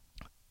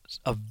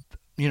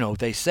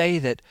they say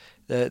that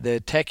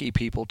the techie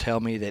people tell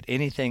me that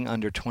anything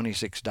under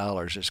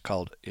 $26 is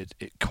called, it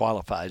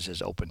qualifies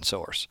as open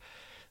source.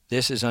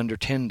 This is under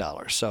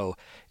 $10, so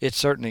it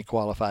certainly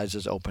qualifies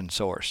as open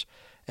source.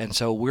 And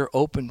so we're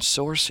open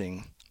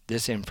sourcing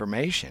this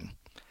information,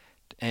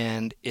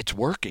 and it's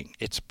working.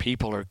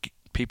 People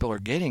are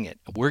getting it.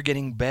 We're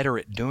getting better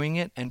at doing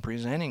it and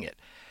presenting it.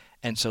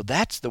 And so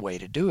that's the way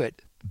to do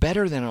it.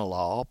 Better than a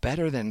law,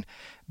 better than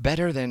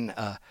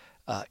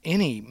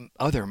any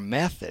other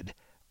method.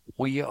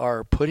 We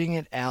are putting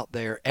it out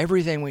there,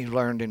 everything we've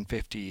learned in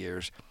 50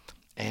 years,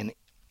 and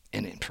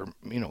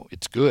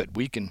it's good.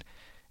 We can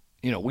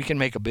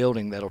make a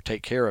building that'll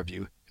take care of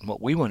you, and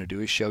what we want to do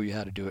is show you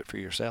how to do it for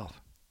yourself.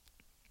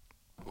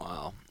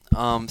 Wow.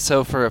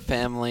 So for a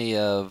family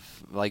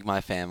of, like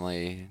my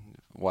family,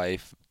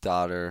 wife,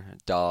 daughter,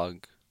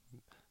 dog,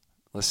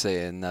 let's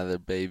say another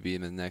baby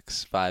in the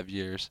next 5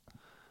 years,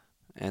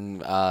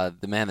 and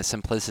the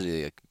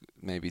simplicity, like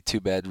maybe 2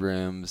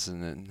 bedrooms,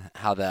 and then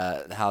how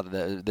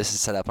this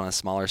is set up on a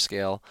smaller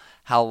scale.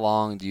 How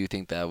long do you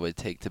think that would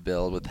take to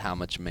build, with how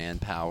much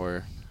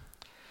manpower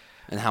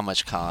and how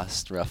much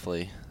cost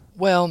roughly?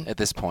 Well, at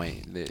this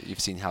point, you've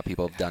seen how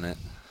people have done it.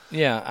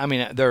 Yeah, I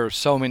mean, there are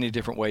so many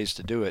different ways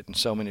to do it, and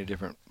so many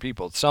different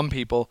people. Some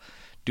people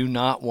do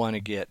not want to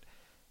get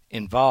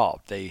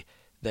involved. They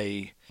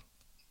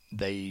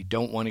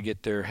don't want to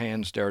get their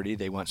hands dirty.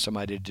 They want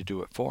somebody to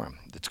do it for them.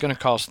 It's going to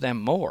cost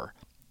them more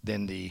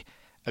than the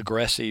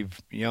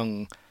aggressive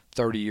young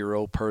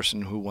 30-year-old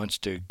person who wants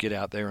to get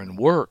out there and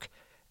work,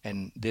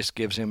 and this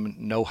gives him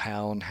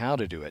know-how on how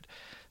to do it.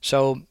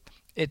 So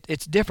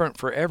it's different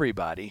for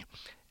everybody.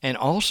 And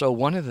also,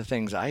 one of the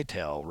things I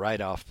tell right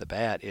off the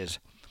bat is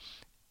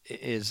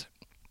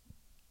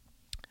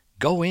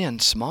go in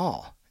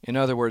small. In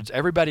other words,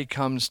 everybody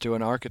comes to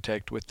an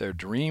architect with their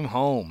dream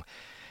home,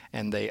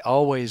 and they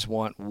always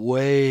want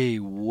way,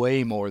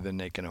 way more than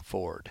they can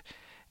afford.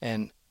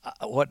 And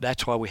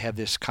that's why we have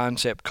this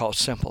concept called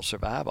simple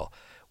survival.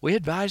 We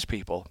advise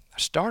people,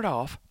 start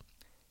off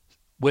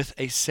with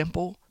a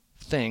simple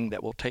thing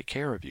that will take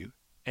care of you,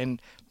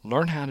 and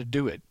learn how to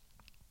do it,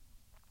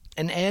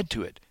 and add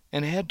to it,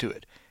 and add to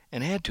it,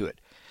 and add to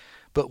it.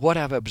 But what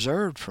I've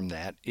observed from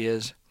that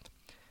is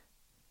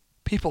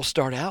people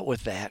start out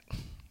with that,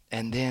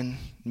 and then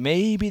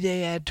maybe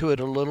they add to it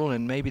a little,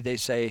 and maybe they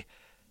say,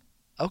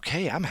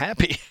 okay, I'm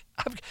happy.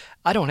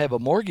 I don't have a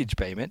mortgage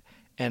payment,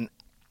 and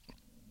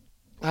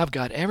I've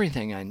got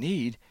everything I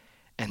need,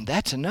 and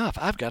that's enough.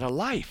 I've got a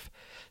life.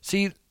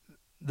 See,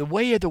 the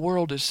way the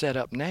world is set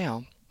up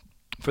now,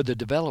 for the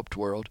developed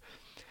world,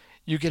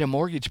 you get a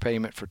mortgage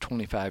payment for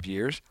 25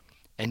 years,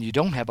 and you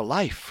don't have a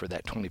life for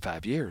that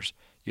 25 years.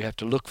 You have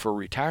to look for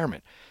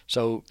retirement.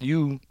 So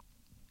you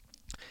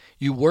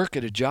work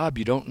at a job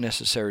you don't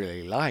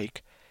necessarily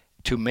like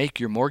to make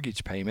your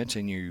mortgage payments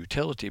and your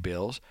utility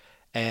bills,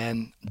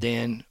 and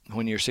then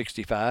when you're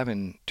 65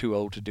 and too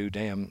old to do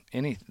damn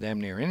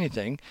near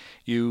anything,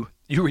 you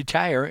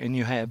retire and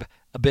you have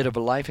a bit of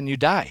a life and you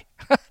die.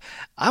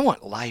 I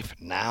want life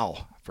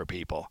now for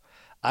people.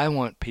 I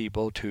want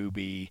people to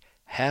be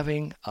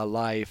having a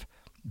life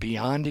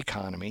beyond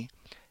economy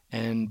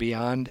and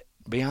beyond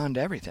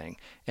everything.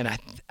 And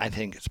I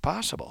think it's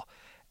possible.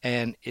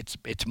 And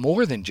it's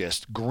more than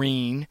just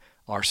green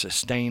or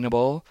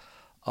sustainable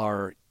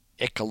or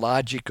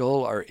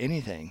ecological or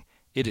anything.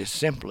 It is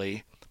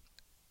simply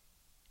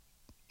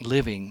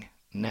living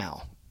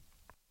now.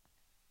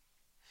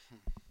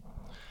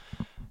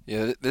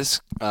 Yeah,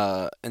 this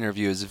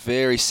interview is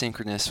very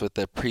synchronous with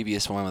the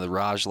previous one with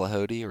Raj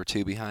Lahoti, or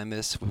two behind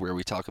this, where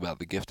we talk about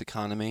the gift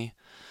economy.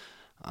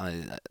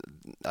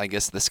 I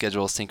guess the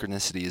schedule of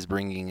synchronicity is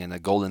bringing in a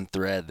golden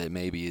thread that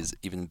maybe is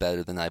even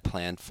better than I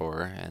planned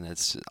for, and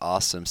it's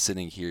awesome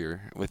sitting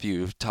here with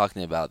you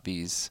talking about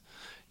these,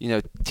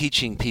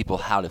 teaching people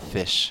how to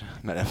fish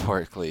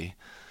metaphorically,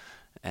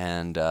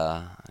 and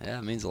yeah,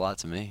 it means a lot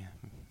to me.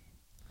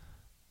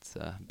 It's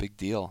a big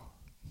deal,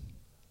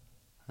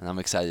 and I'm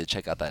excited to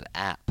check out that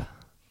app.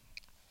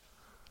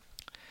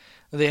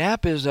 The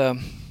app is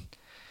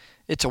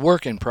it's a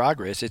work in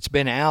progress. It's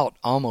been out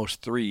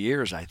almost 3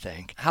 years, I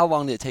think. How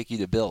long did it take you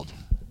to build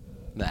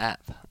the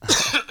app?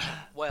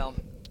 Well,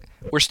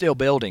 we're still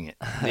building it.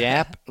 The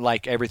app,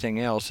 like everything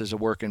else, is a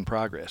work in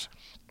progress.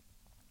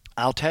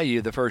 I'll tell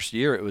you, the first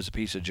year it was a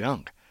piece of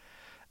junk.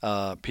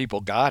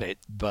 People got it,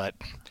 but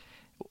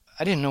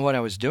I didn't know what I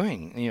was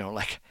doing.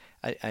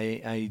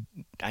 I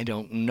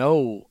don't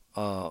know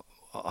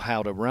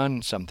how to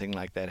run something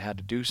like that, how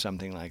to do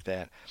something like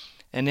that.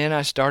 And then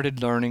I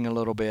started learning a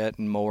little bit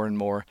and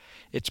more.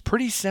 It's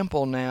pretty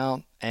simple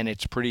now, and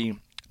it's pretty,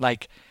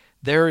 like,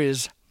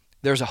 there's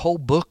a whole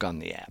book on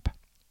the app.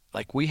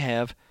 Like, we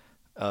have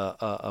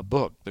a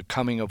book, the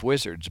Coming of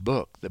Wizards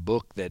book, the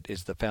book that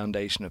is the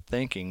foundation of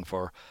thinking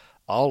for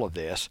all of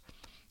this,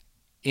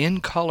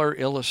 in color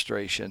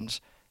illustrations,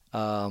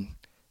 and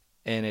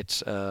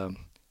it's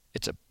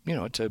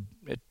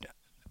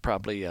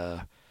probably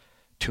a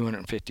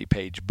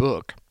 250-page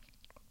book.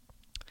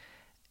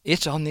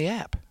 It's on the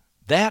app.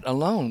 That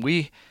alone,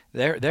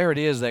 there it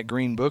is, that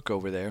green book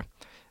over there.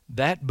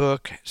 That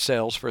book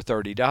sells for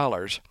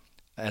 $30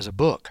 as a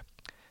book,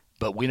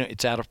 but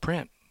it's out of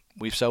print.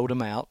 We've sold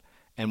them out,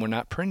 and we're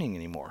not printing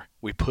anymore.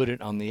 We put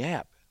it on the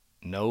app.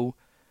 No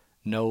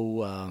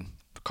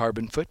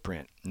carbon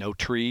footprint, no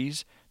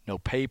trees, no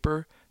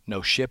paper,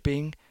 no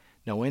shipping,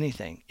 no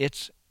anything.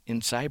 It's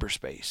in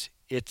cyberspace.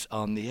 It's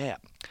on the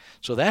app.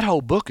 So that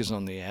whole book is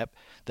on the app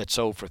that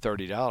sold for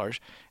 $30,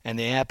 and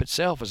the app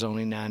itself is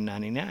only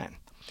 $9.99.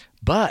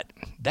 But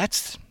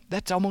that's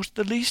almost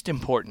the least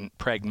important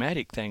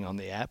pragmatic thing on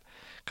the app,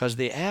 because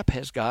the app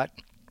has got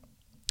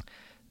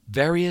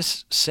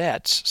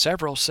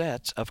several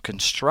sets of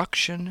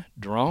construction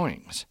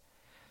drawings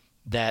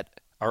that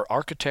are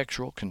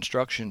architectural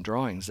construction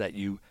drawings that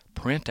you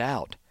print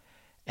out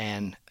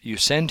and you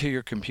send to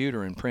your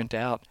computer and print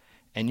out,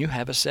 and you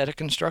have a set of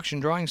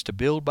construction drawings to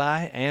build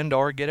by and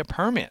or get a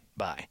permit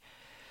by.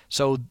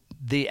 So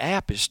the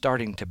app is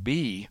starting to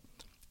be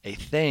a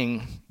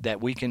thing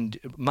that we can do.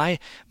 My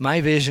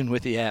vision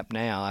with the app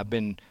now, I've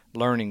been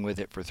learning with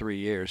it for 3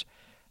 years.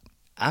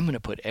 I'm going to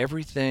put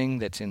everything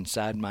that's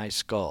inside my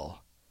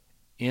skull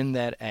in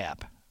that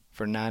app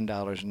for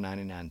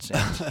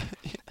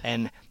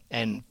 $9.99.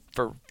 and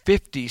for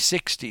 50,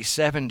 60,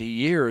 70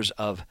 years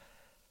of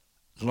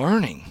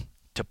learning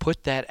to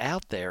put that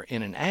out there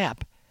in an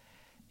app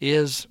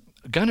is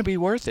going to be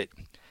worth it.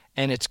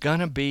 And it's going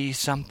to be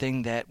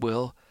something that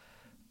will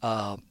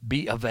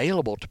be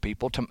available to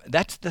people.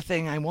 That's the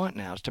thing I want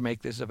now, is to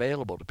make this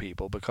available to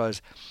people,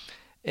 because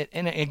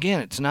and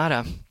again, it's not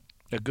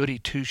a goody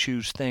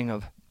two-shoes thing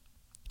of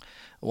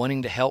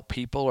wanting to help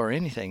people or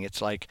anything. It's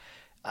like,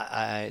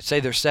 I say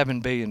there's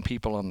 7 billion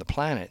people on the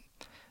planet.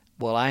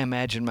 Well, I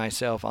imagine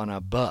myself on a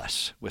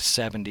bus with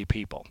 70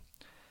 people.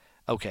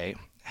 Okay,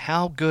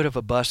 how good of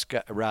a bus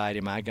ride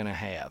am I going to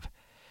have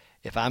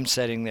if I'm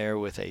sitting there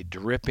with a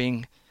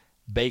dripping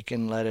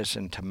bacon, lettuce,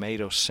 and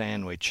tomato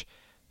sandwich,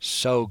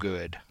 so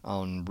good,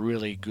 on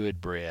really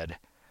good bread,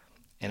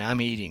 and I'm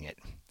eating it,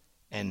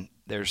 and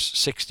there's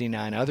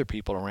 69 other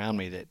people around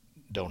me that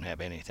don't have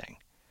anything?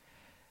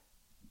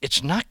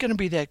 It's not going to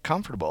be that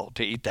comfortable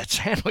to eat that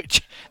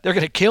sandwich. They're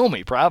going to kill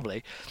me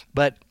probably.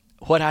 But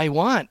what I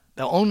want,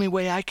 the only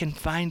way I can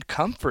find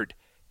comfort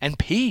and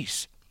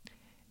peace,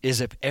 is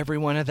if every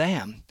one of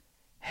them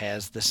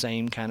has the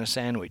same kind of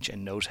sandwich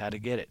and knows how to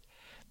get it.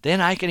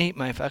 Then I can eat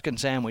my fucking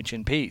sandwich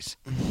in peace.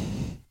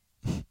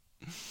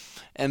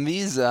 And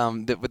these,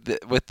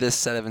 with this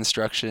set of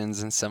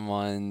instructions and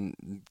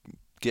someone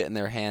getting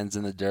their hands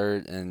in the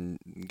dirt and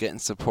getting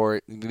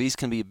support, these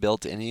can be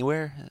built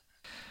anywhere?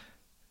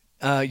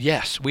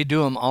 Yes, we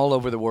do them all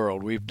over the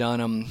world. We've done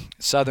them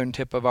southern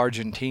tip of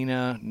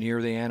Argentina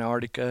near the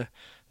Antarctica,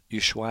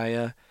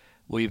 Ushuaia.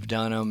 We've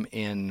done them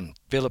in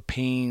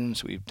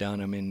Philippines. We've done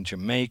them in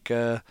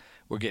Jamaica.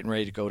 We're getting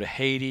ready to go to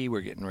Haiti.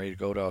 We're getting ready to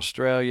go to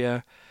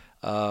Australia.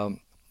 Um,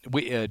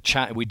 we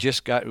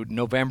just got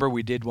November.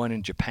 We did one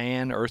in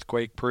Japan,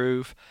 earthquake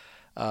proof.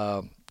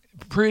 Uh,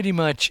 Pretty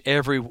much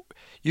every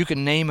you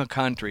can name a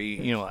country.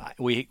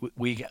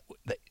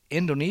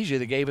 Indonesia.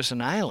 They gave us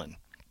an island,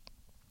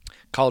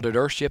 called it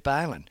Earthship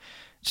Island.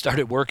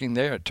 Started working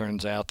there. It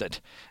turns out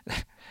that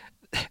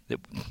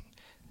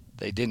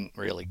they didn't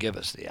really give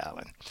us the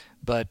island,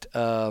 but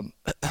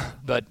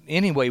but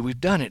anyway, we've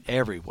done it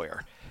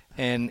everywhere,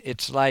 and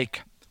it's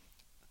like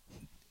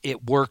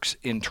it works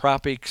in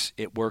tropics,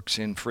 it works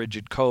in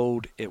frigid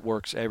cold, it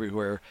works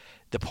everywhere.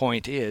 The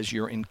point is,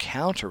 you're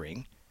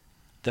encountering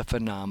the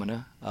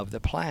phenomena of the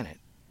planet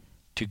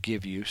to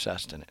give you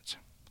sustenance.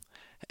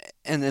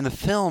 And in the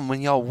film, when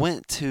y'all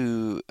went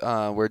to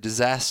where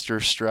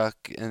disaster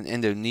struck in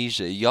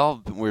Indonesia,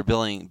 y'all were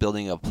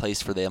building a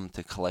place for them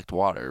to collect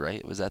water,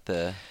 right? Was that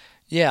the?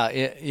 Yeah,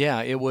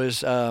 it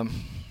was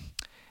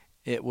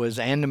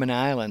Andaman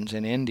Islands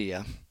in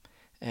India,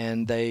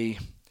 and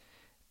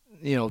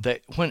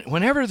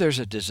whenever there's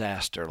a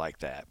disaster like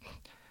that,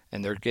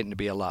 and there's getting to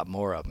be a lot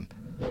more of them,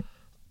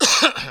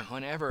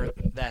 whenever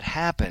that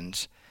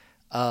happens,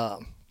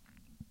 the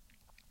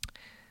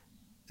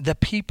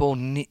people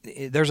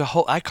there's a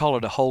hole. I call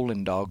it a hole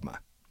in dogma,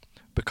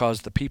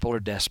 because the people are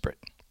desperate.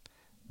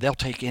 They'll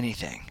take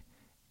anything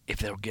if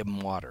they'll give them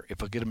water, if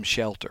they'll give them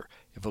shelter,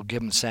 if they'll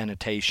give them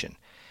sanitation.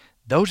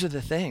 Those are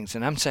the things.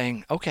 And I'm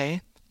saying,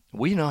 okay,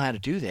 we know how to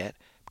do that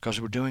because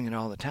we're doing it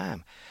all the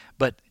time.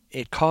 But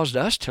it caused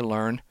us to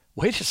learn,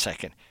 wait a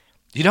second,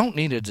 you don't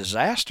need a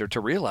disaster to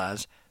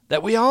realize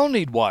that we all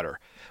need water.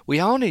 We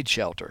all need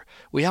shelter.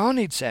 We all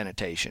need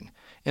sanitation.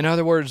 In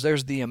other words,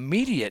 there's the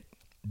immediate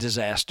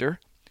disaster,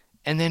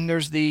 and then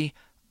there's the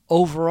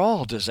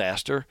overall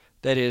disaster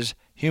that is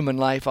human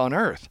life on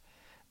Earth.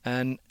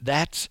 And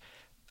that's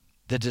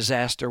the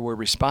disaster we're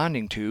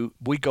responding to.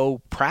 We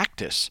go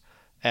practice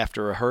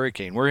after a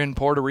hurricane. We're in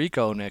Puerto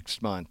Rico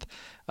next month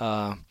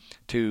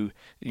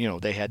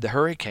they had the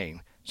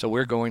hurricane. So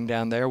we're going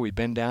down there. We've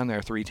been down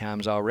there 3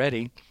 times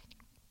already.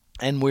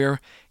 And we're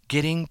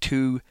getting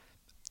to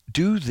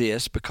do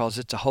this because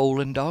it's a hole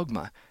in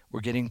dogma.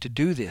 We're getting to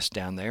do this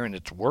down there, and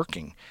it's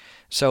working.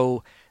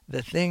 So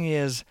the thing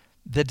is,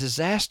 the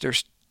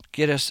disasters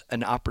get us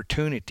an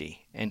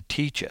opportunity and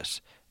teach us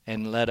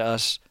and let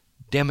us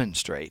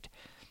demonstrate,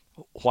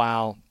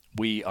 while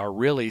we are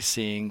really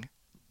seeing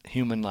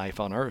human life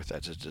on Earth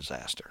as a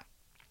disaster.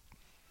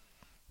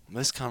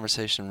 This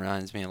conversation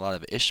reminds me a lot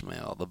of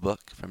Ishmael, the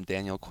book from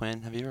Daniel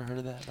Quinn. Have you ever heard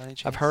of that by any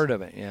chance? I've heard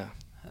of it, yeah.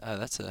 I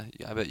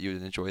bet you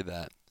would enjoy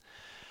that.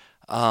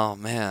 Oh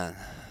man,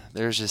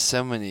 there's just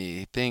so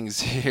many things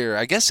here.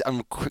 I guess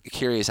I'm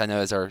curious. I know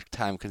as our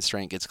time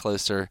constraint gets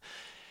closer,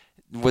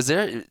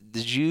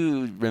 did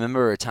you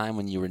remember a time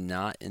when you were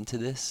not into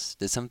this?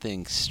 Did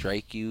something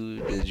strike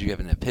you? Did you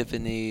have an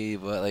epiphany?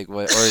 Or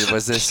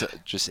was this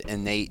just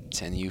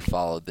innate and you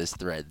followed this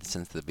thread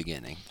since the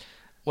beginning?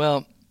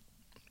 Well,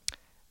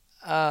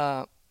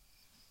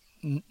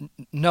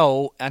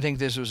 no, I think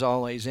this was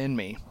always in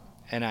me,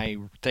 and I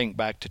think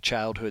back to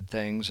childhood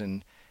things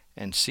and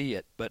see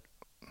it, but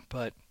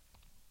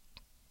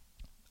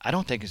I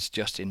don't think it's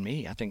just in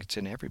me. I think it's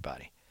in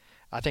everybody.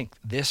 I think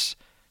this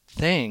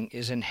thing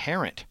is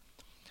inherent.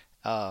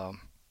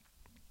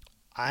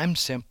 I'm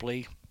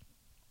simply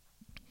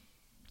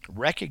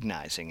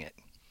recognizing it,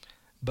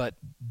 but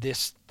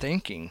this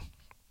thinking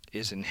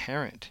is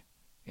inherent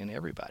in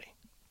everybody.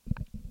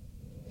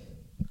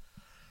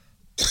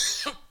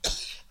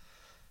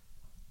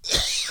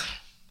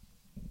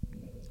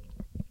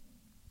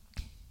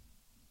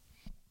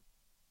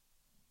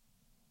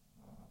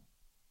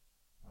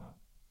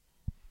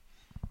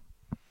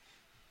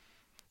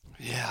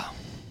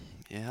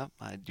 Yeah,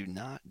 I do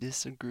not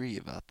disagree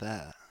about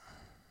that.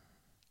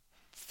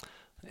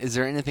 Is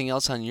there anything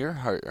else on your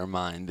heart or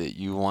mind that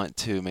you want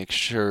to make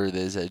sure that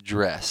is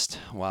addressed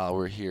while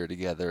we're here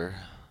together,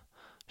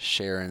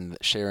 sharing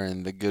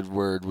the good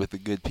word with the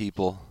good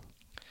people?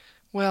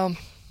 Well,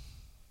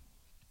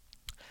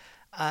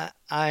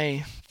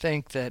 I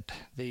think that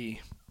the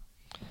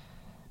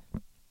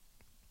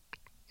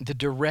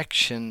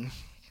direction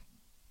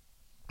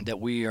that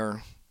we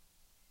are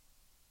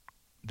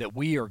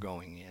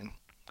going in,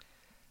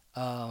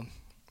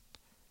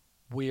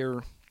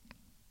 we're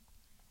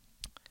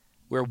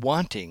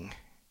wanting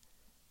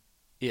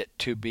it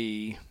to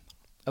be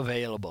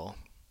available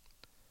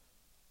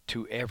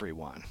to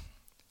everyone,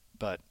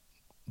 but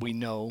we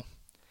know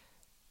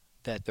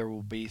that there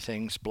will be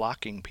things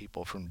blocking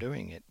people from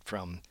doing it,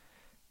 from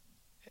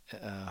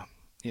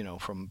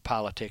from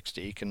politics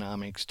to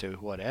economics to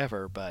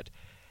whatever. But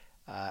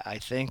I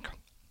think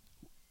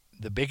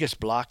the biggest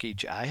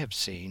blockage I have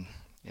seen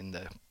in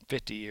the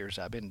 50 years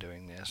I've been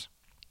doing this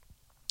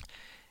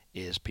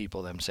is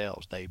people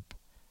themselves. They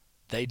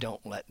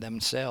don't let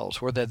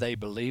themselves, whether they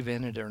believe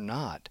in it or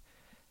not,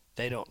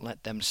 they don't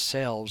let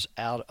themselves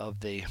out of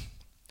the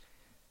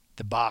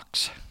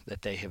box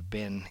that they have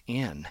been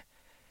in.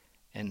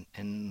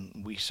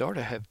 And we sort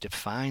of have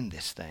defined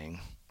this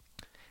thing.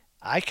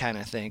 I kind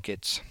of think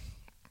it's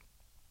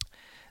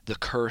the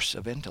curse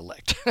of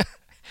intellect.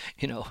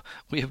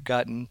 We have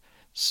gotten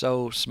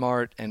so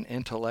smart and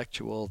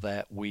intellectual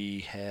that we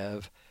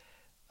have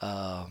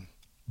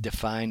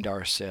defined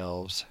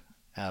ourselves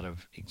out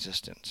of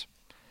existence.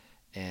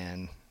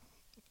 And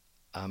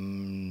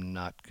I'm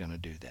not going to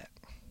do that.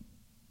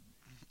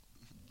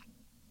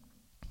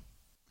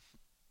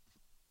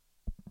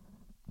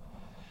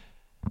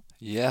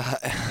 Yeah.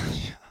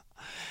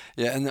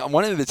 Yeah, and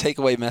one of the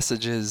takeaway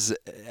messages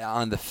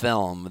on the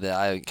film that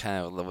I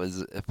kind of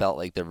it felt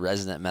like the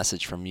resonant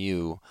message from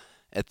you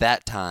at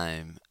that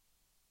time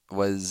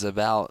was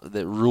about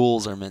that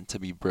rules are meant to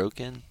be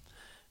broken.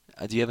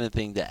 Do you have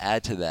anything to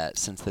add to that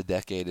since the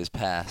decade has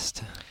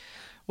passed?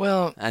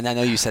 Well, And I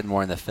know you said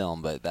more in the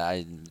film, but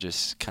I'm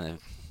just kind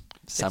of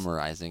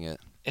summarizing it.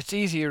 It's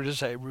easier to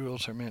say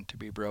rules are meant to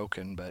be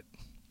broken, but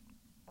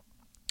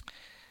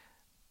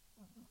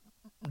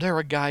they're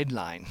a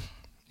guideline.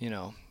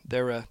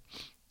 They're a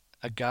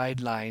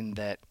guideline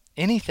that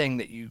anything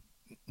that you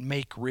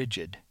make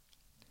rigid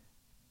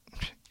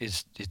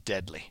is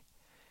deadly.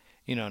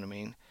 You know what I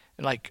mean?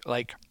 Like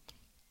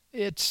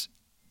it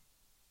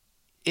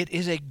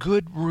is a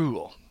good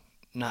rule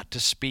not to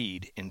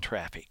speed in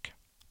traffic.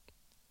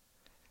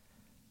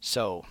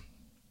 So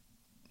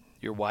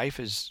your wife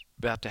is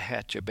about to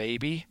hatch a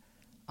baby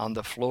on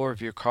the floor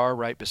of your car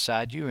right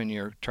beside you and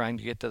you're trying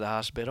to get to the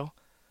hospital.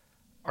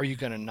 Are you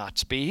going to not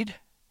speed?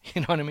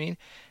 You know what I mean?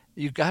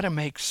 You've got to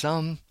make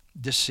some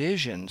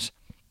decisions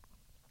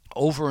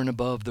over and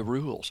above the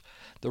rules.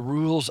 The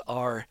rules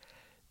are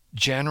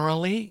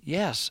generally,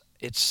 yes,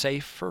 it's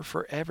safer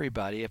for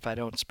everybody if I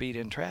don't speed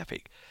in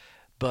traffic.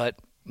 But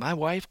my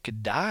wife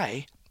could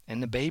die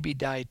and the baby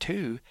die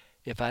too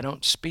if I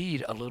don't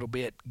speed a little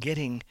bit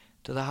getting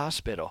to the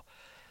hospital.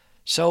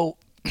 So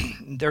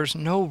there's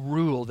no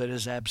rule that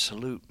is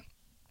absolute.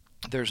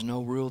 There's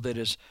no rule that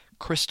is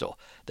crystal.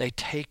 They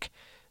take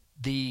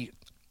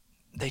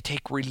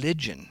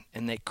religion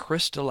and they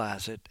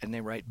crystallize it and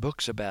they write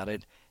books about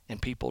it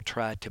and people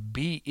try to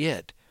be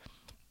it,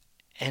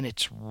 and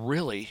it's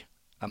really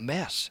a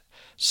mess.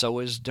 So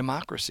is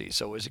democracy,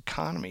 so is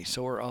economy,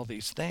 so are all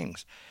these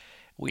things.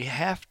 We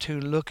have to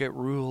look at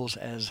rules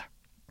as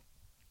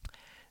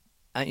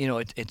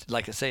it's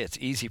like I say, it's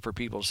easy for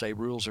people to say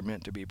rules are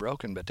meant to be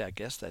broken, but I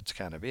guess that's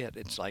kind of it.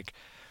 It's like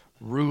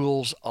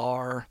rules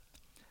are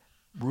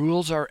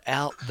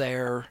out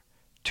there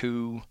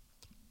to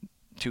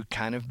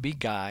kind of be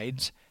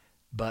guides,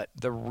 but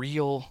the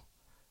real,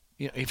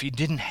 if you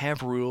didn't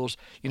have rules,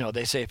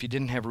 they say if you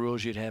didn't have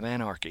rules, you'd have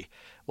anarchy.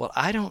 Well,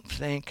 I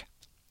think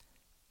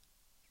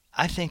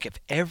if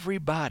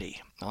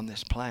everybody on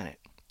this planet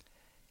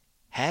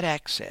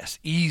had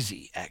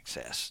easy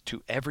access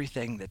to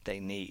everything that they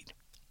need,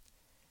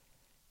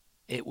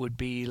 it would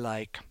be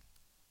like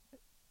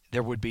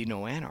there would be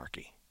no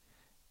anarchy.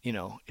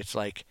 It's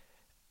like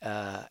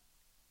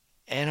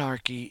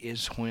anarchy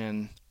is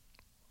when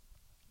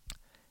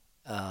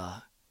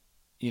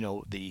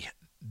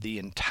the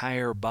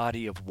entire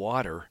body of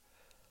water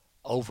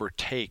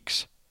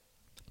overtakes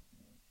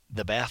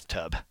the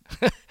bathtub.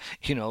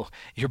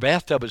 Your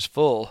bathtub is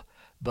full,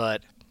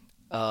 but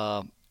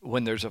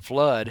when there's a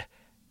flood,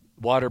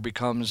 water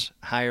becomes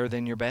higher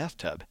than your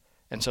bathtub.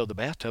 And so the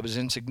bathtub is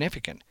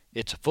insignificant.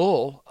 It's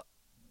full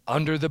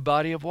under the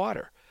body of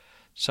water.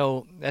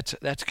 So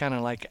that's kind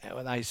of like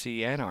when I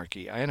see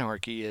anarchy.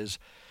 Anarchy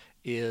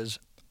is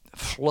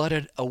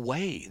flooded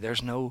away.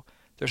 There's no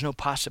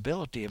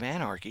possibility of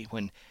anarchy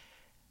when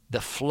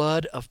the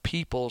flood of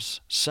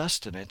people's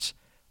sustenance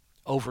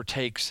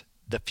overtakes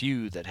the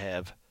few that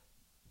have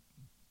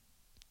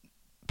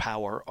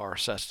power or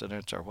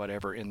sustenance or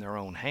whatever in their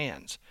own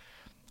hands.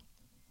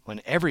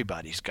 When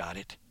everybody's got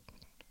it,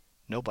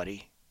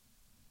 nobody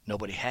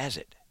has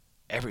it.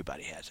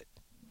 Everybody has it.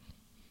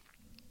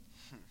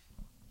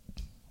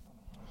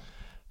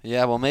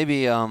 Yeah, well,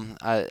 maybe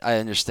I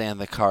understand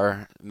the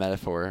car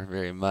metaphor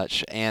very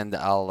much, and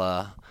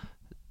I'll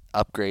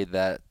upgrade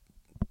that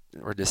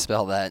or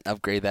dispel that and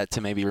upgrade that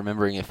to maybe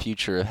remembering a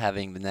future of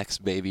having the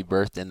next baby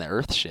birthed in the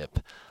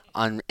Earthship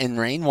in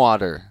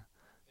rainwater.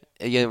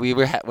 Yeah, we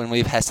were when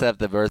we set up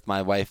the birth.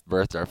 My wife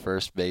birthed our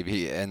first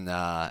baby at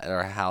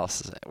our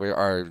house,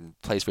 our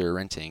place we were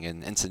renting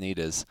in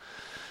Encinitas,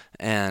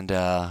 and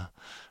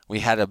we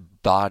had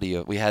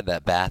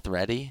that bath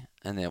ready,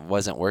 and it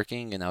wasn't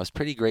working, and I was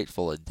pretty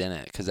grateful it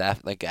didn't, because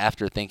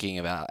after thinking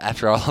about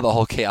the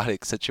whole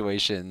chaotic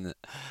situation,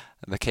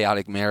 the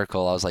chaotic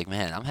miracle, I was like,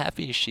 man, I'm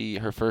happy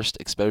her first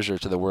exposure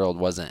to the world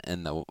wasn't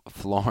in the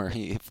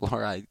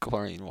fluoride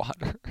chlorine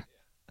water.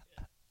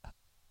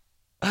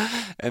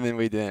 And then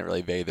we didn't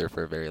really bathe her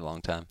for a very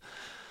long time.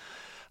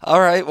 All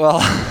right,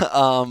 well,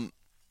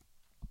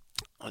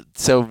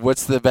 so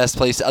what's the best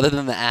place other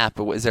than the app?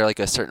 Is there like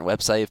a certain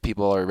website if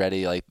people are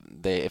ready, like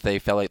if they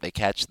feel like they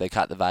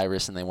caught the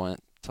virus and they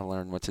want to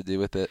learn what to do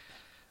with it?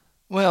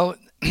 Well,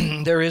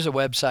 there is a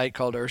website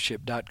called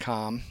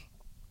Earthship.com,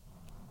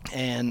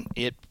 and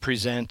it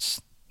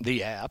presents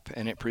the app,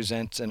 and it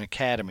presents an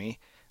academy.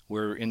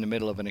 We're in the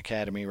middle of an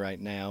academy right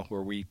now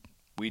where we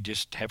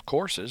just have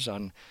courses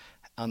on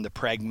the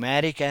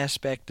pragmatic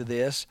aspect of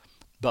this,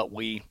 but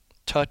we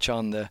touch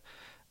on the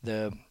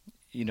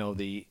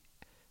the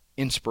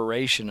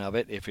inspiration of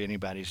it if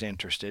anybody's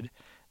interested.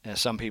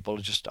 Some people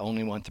just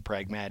only want the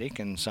pragmatic,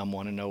 and some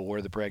want to know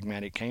where the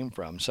pragmatic came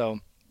from. So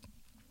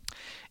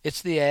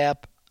it's the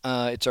app.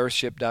 It's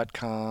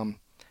Earthship.com,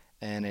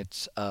 and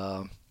it's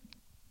the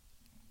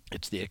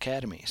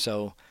academy.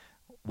 So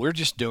we're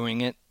just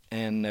doing it,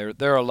 and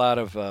there are a lot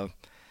of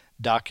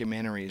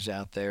documentaries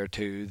out there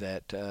too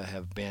that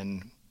have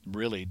been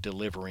really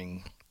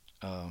delivering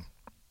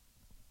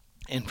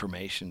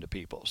information to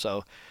people.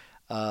 So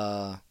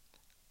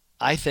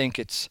I think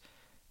it's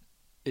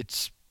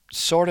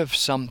sort of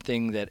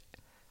something that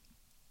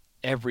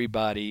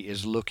everybody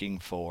is looking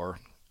for.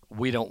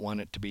 We don't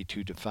want it to be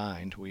too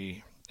defined.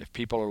 If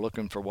people are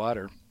looking for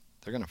water,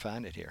 they're going to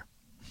find it here.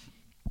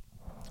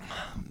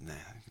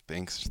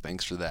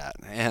 Thanks for that.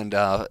 And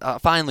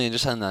finally,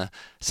 just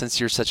since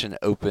you're such an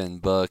open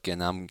book,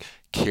 and I'm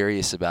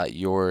curious about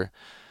your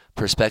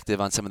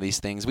perspective on some of these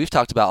things. We've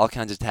talked about all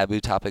kinds of taboo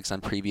topics on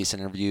previous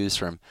interviews,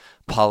 from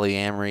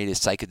polyamory to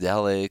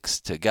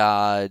psychedelics to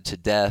God to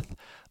death.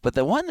 But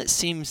the one that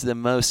seems the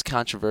most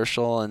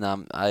controversial, and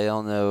I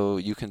don't know,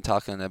 you can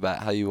talk on about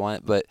how you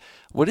want, but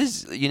what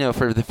is,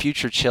 for the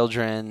future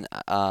children,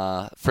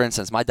 for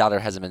instance, my daughter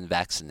hasn't been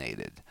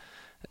vaccinated.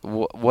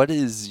 What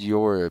is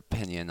your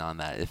opinion on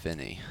that, if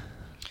any?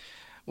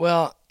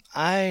 Well,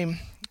 I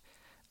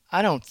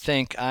don't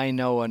think I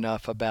know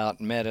enough about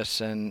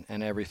medicine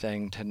and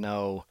everything to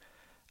know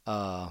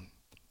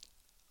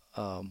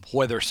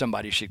whether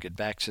somebody should get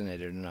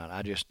vaccinated or not.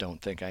 I just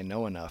don't think I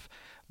know enough.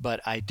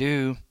 But I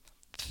do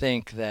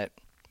think that,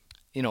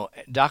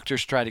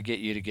 doctors try to get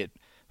you to get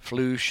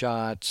flu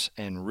shots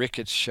and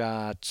rickets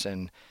shots,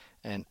 and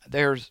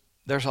there's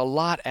a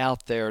lot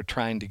out there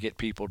trying to get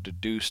people to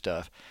do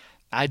stuff.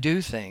 I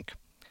do think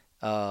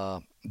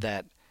that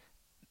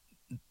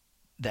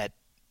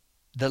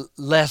the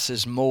less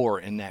is more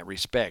in that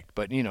respect.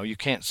 But, you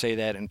can't say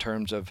that in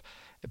terms of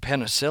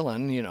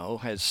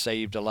penicillin, has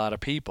saved a lot of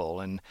people,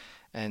 and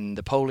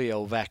the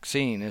polio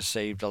vaccine has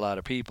saved a lot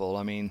of people.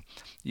 I mean,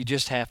 you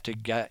just have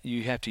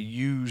to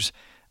use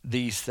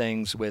these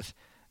things with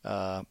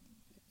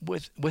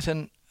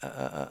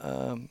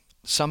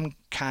some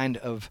kind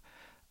of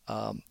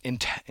I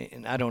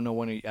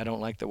don't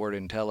like the word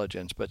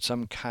intelligence, but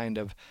some kind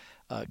of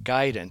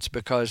guidance,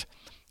 because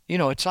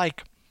it's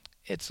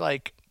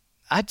like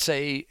I'd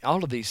say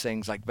all of these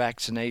things like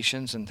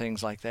vaccinations and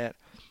things like that,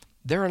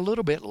 they're a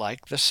little bit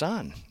like the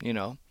sun.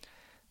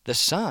 The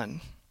sun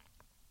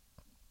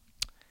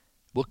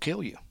will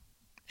kill you,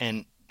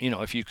 and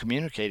if you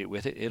communicate it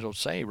with it, it'll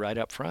say right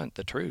up front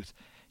the truth.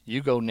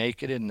 You go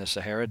naked in the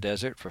Sahara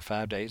Desert for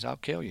 5 days, I'll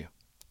kill you.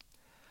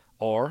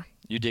 Or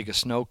you dig a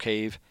snow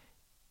cave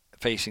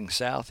facing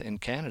south in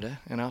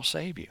Canada, and I'll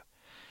save you.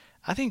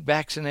 I think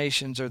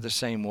vaccinations are the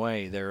same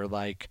way. They're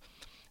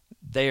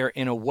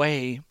in a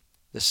way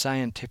the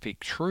scientific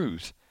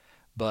truth,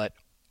 but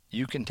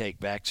you can take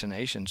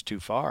vaccinations too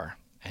far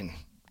and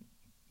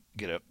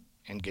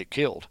get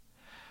killed,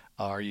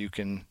 or you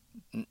can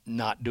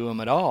not do them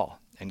at all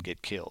and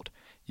get killed.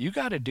 You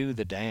got to do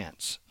the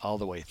dance all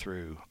the way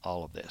through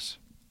all of this.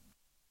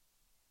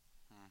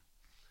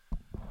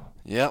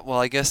 Yeah, well,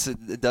 I guess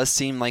it does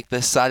seem like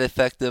the side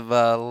effect of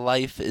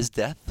life is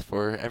death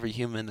for every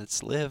human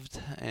that's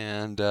lived,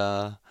 and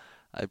I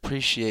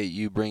appreciate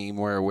you bringing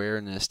more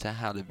awareness to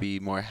how to be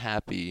more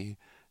happy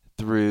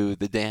through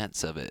the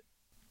dance of it.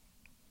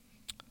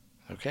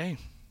 Okay,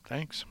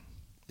 thanks.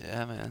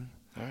 Yeah, man.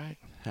 All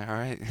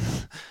right.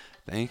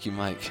 Thank you,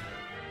 Mike.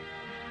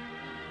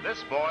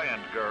 This boy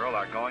and girl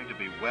are going to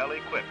be well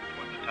equipped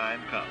when the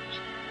time comes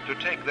to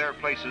take their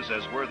places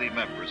as worthy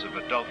members of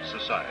adult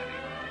society.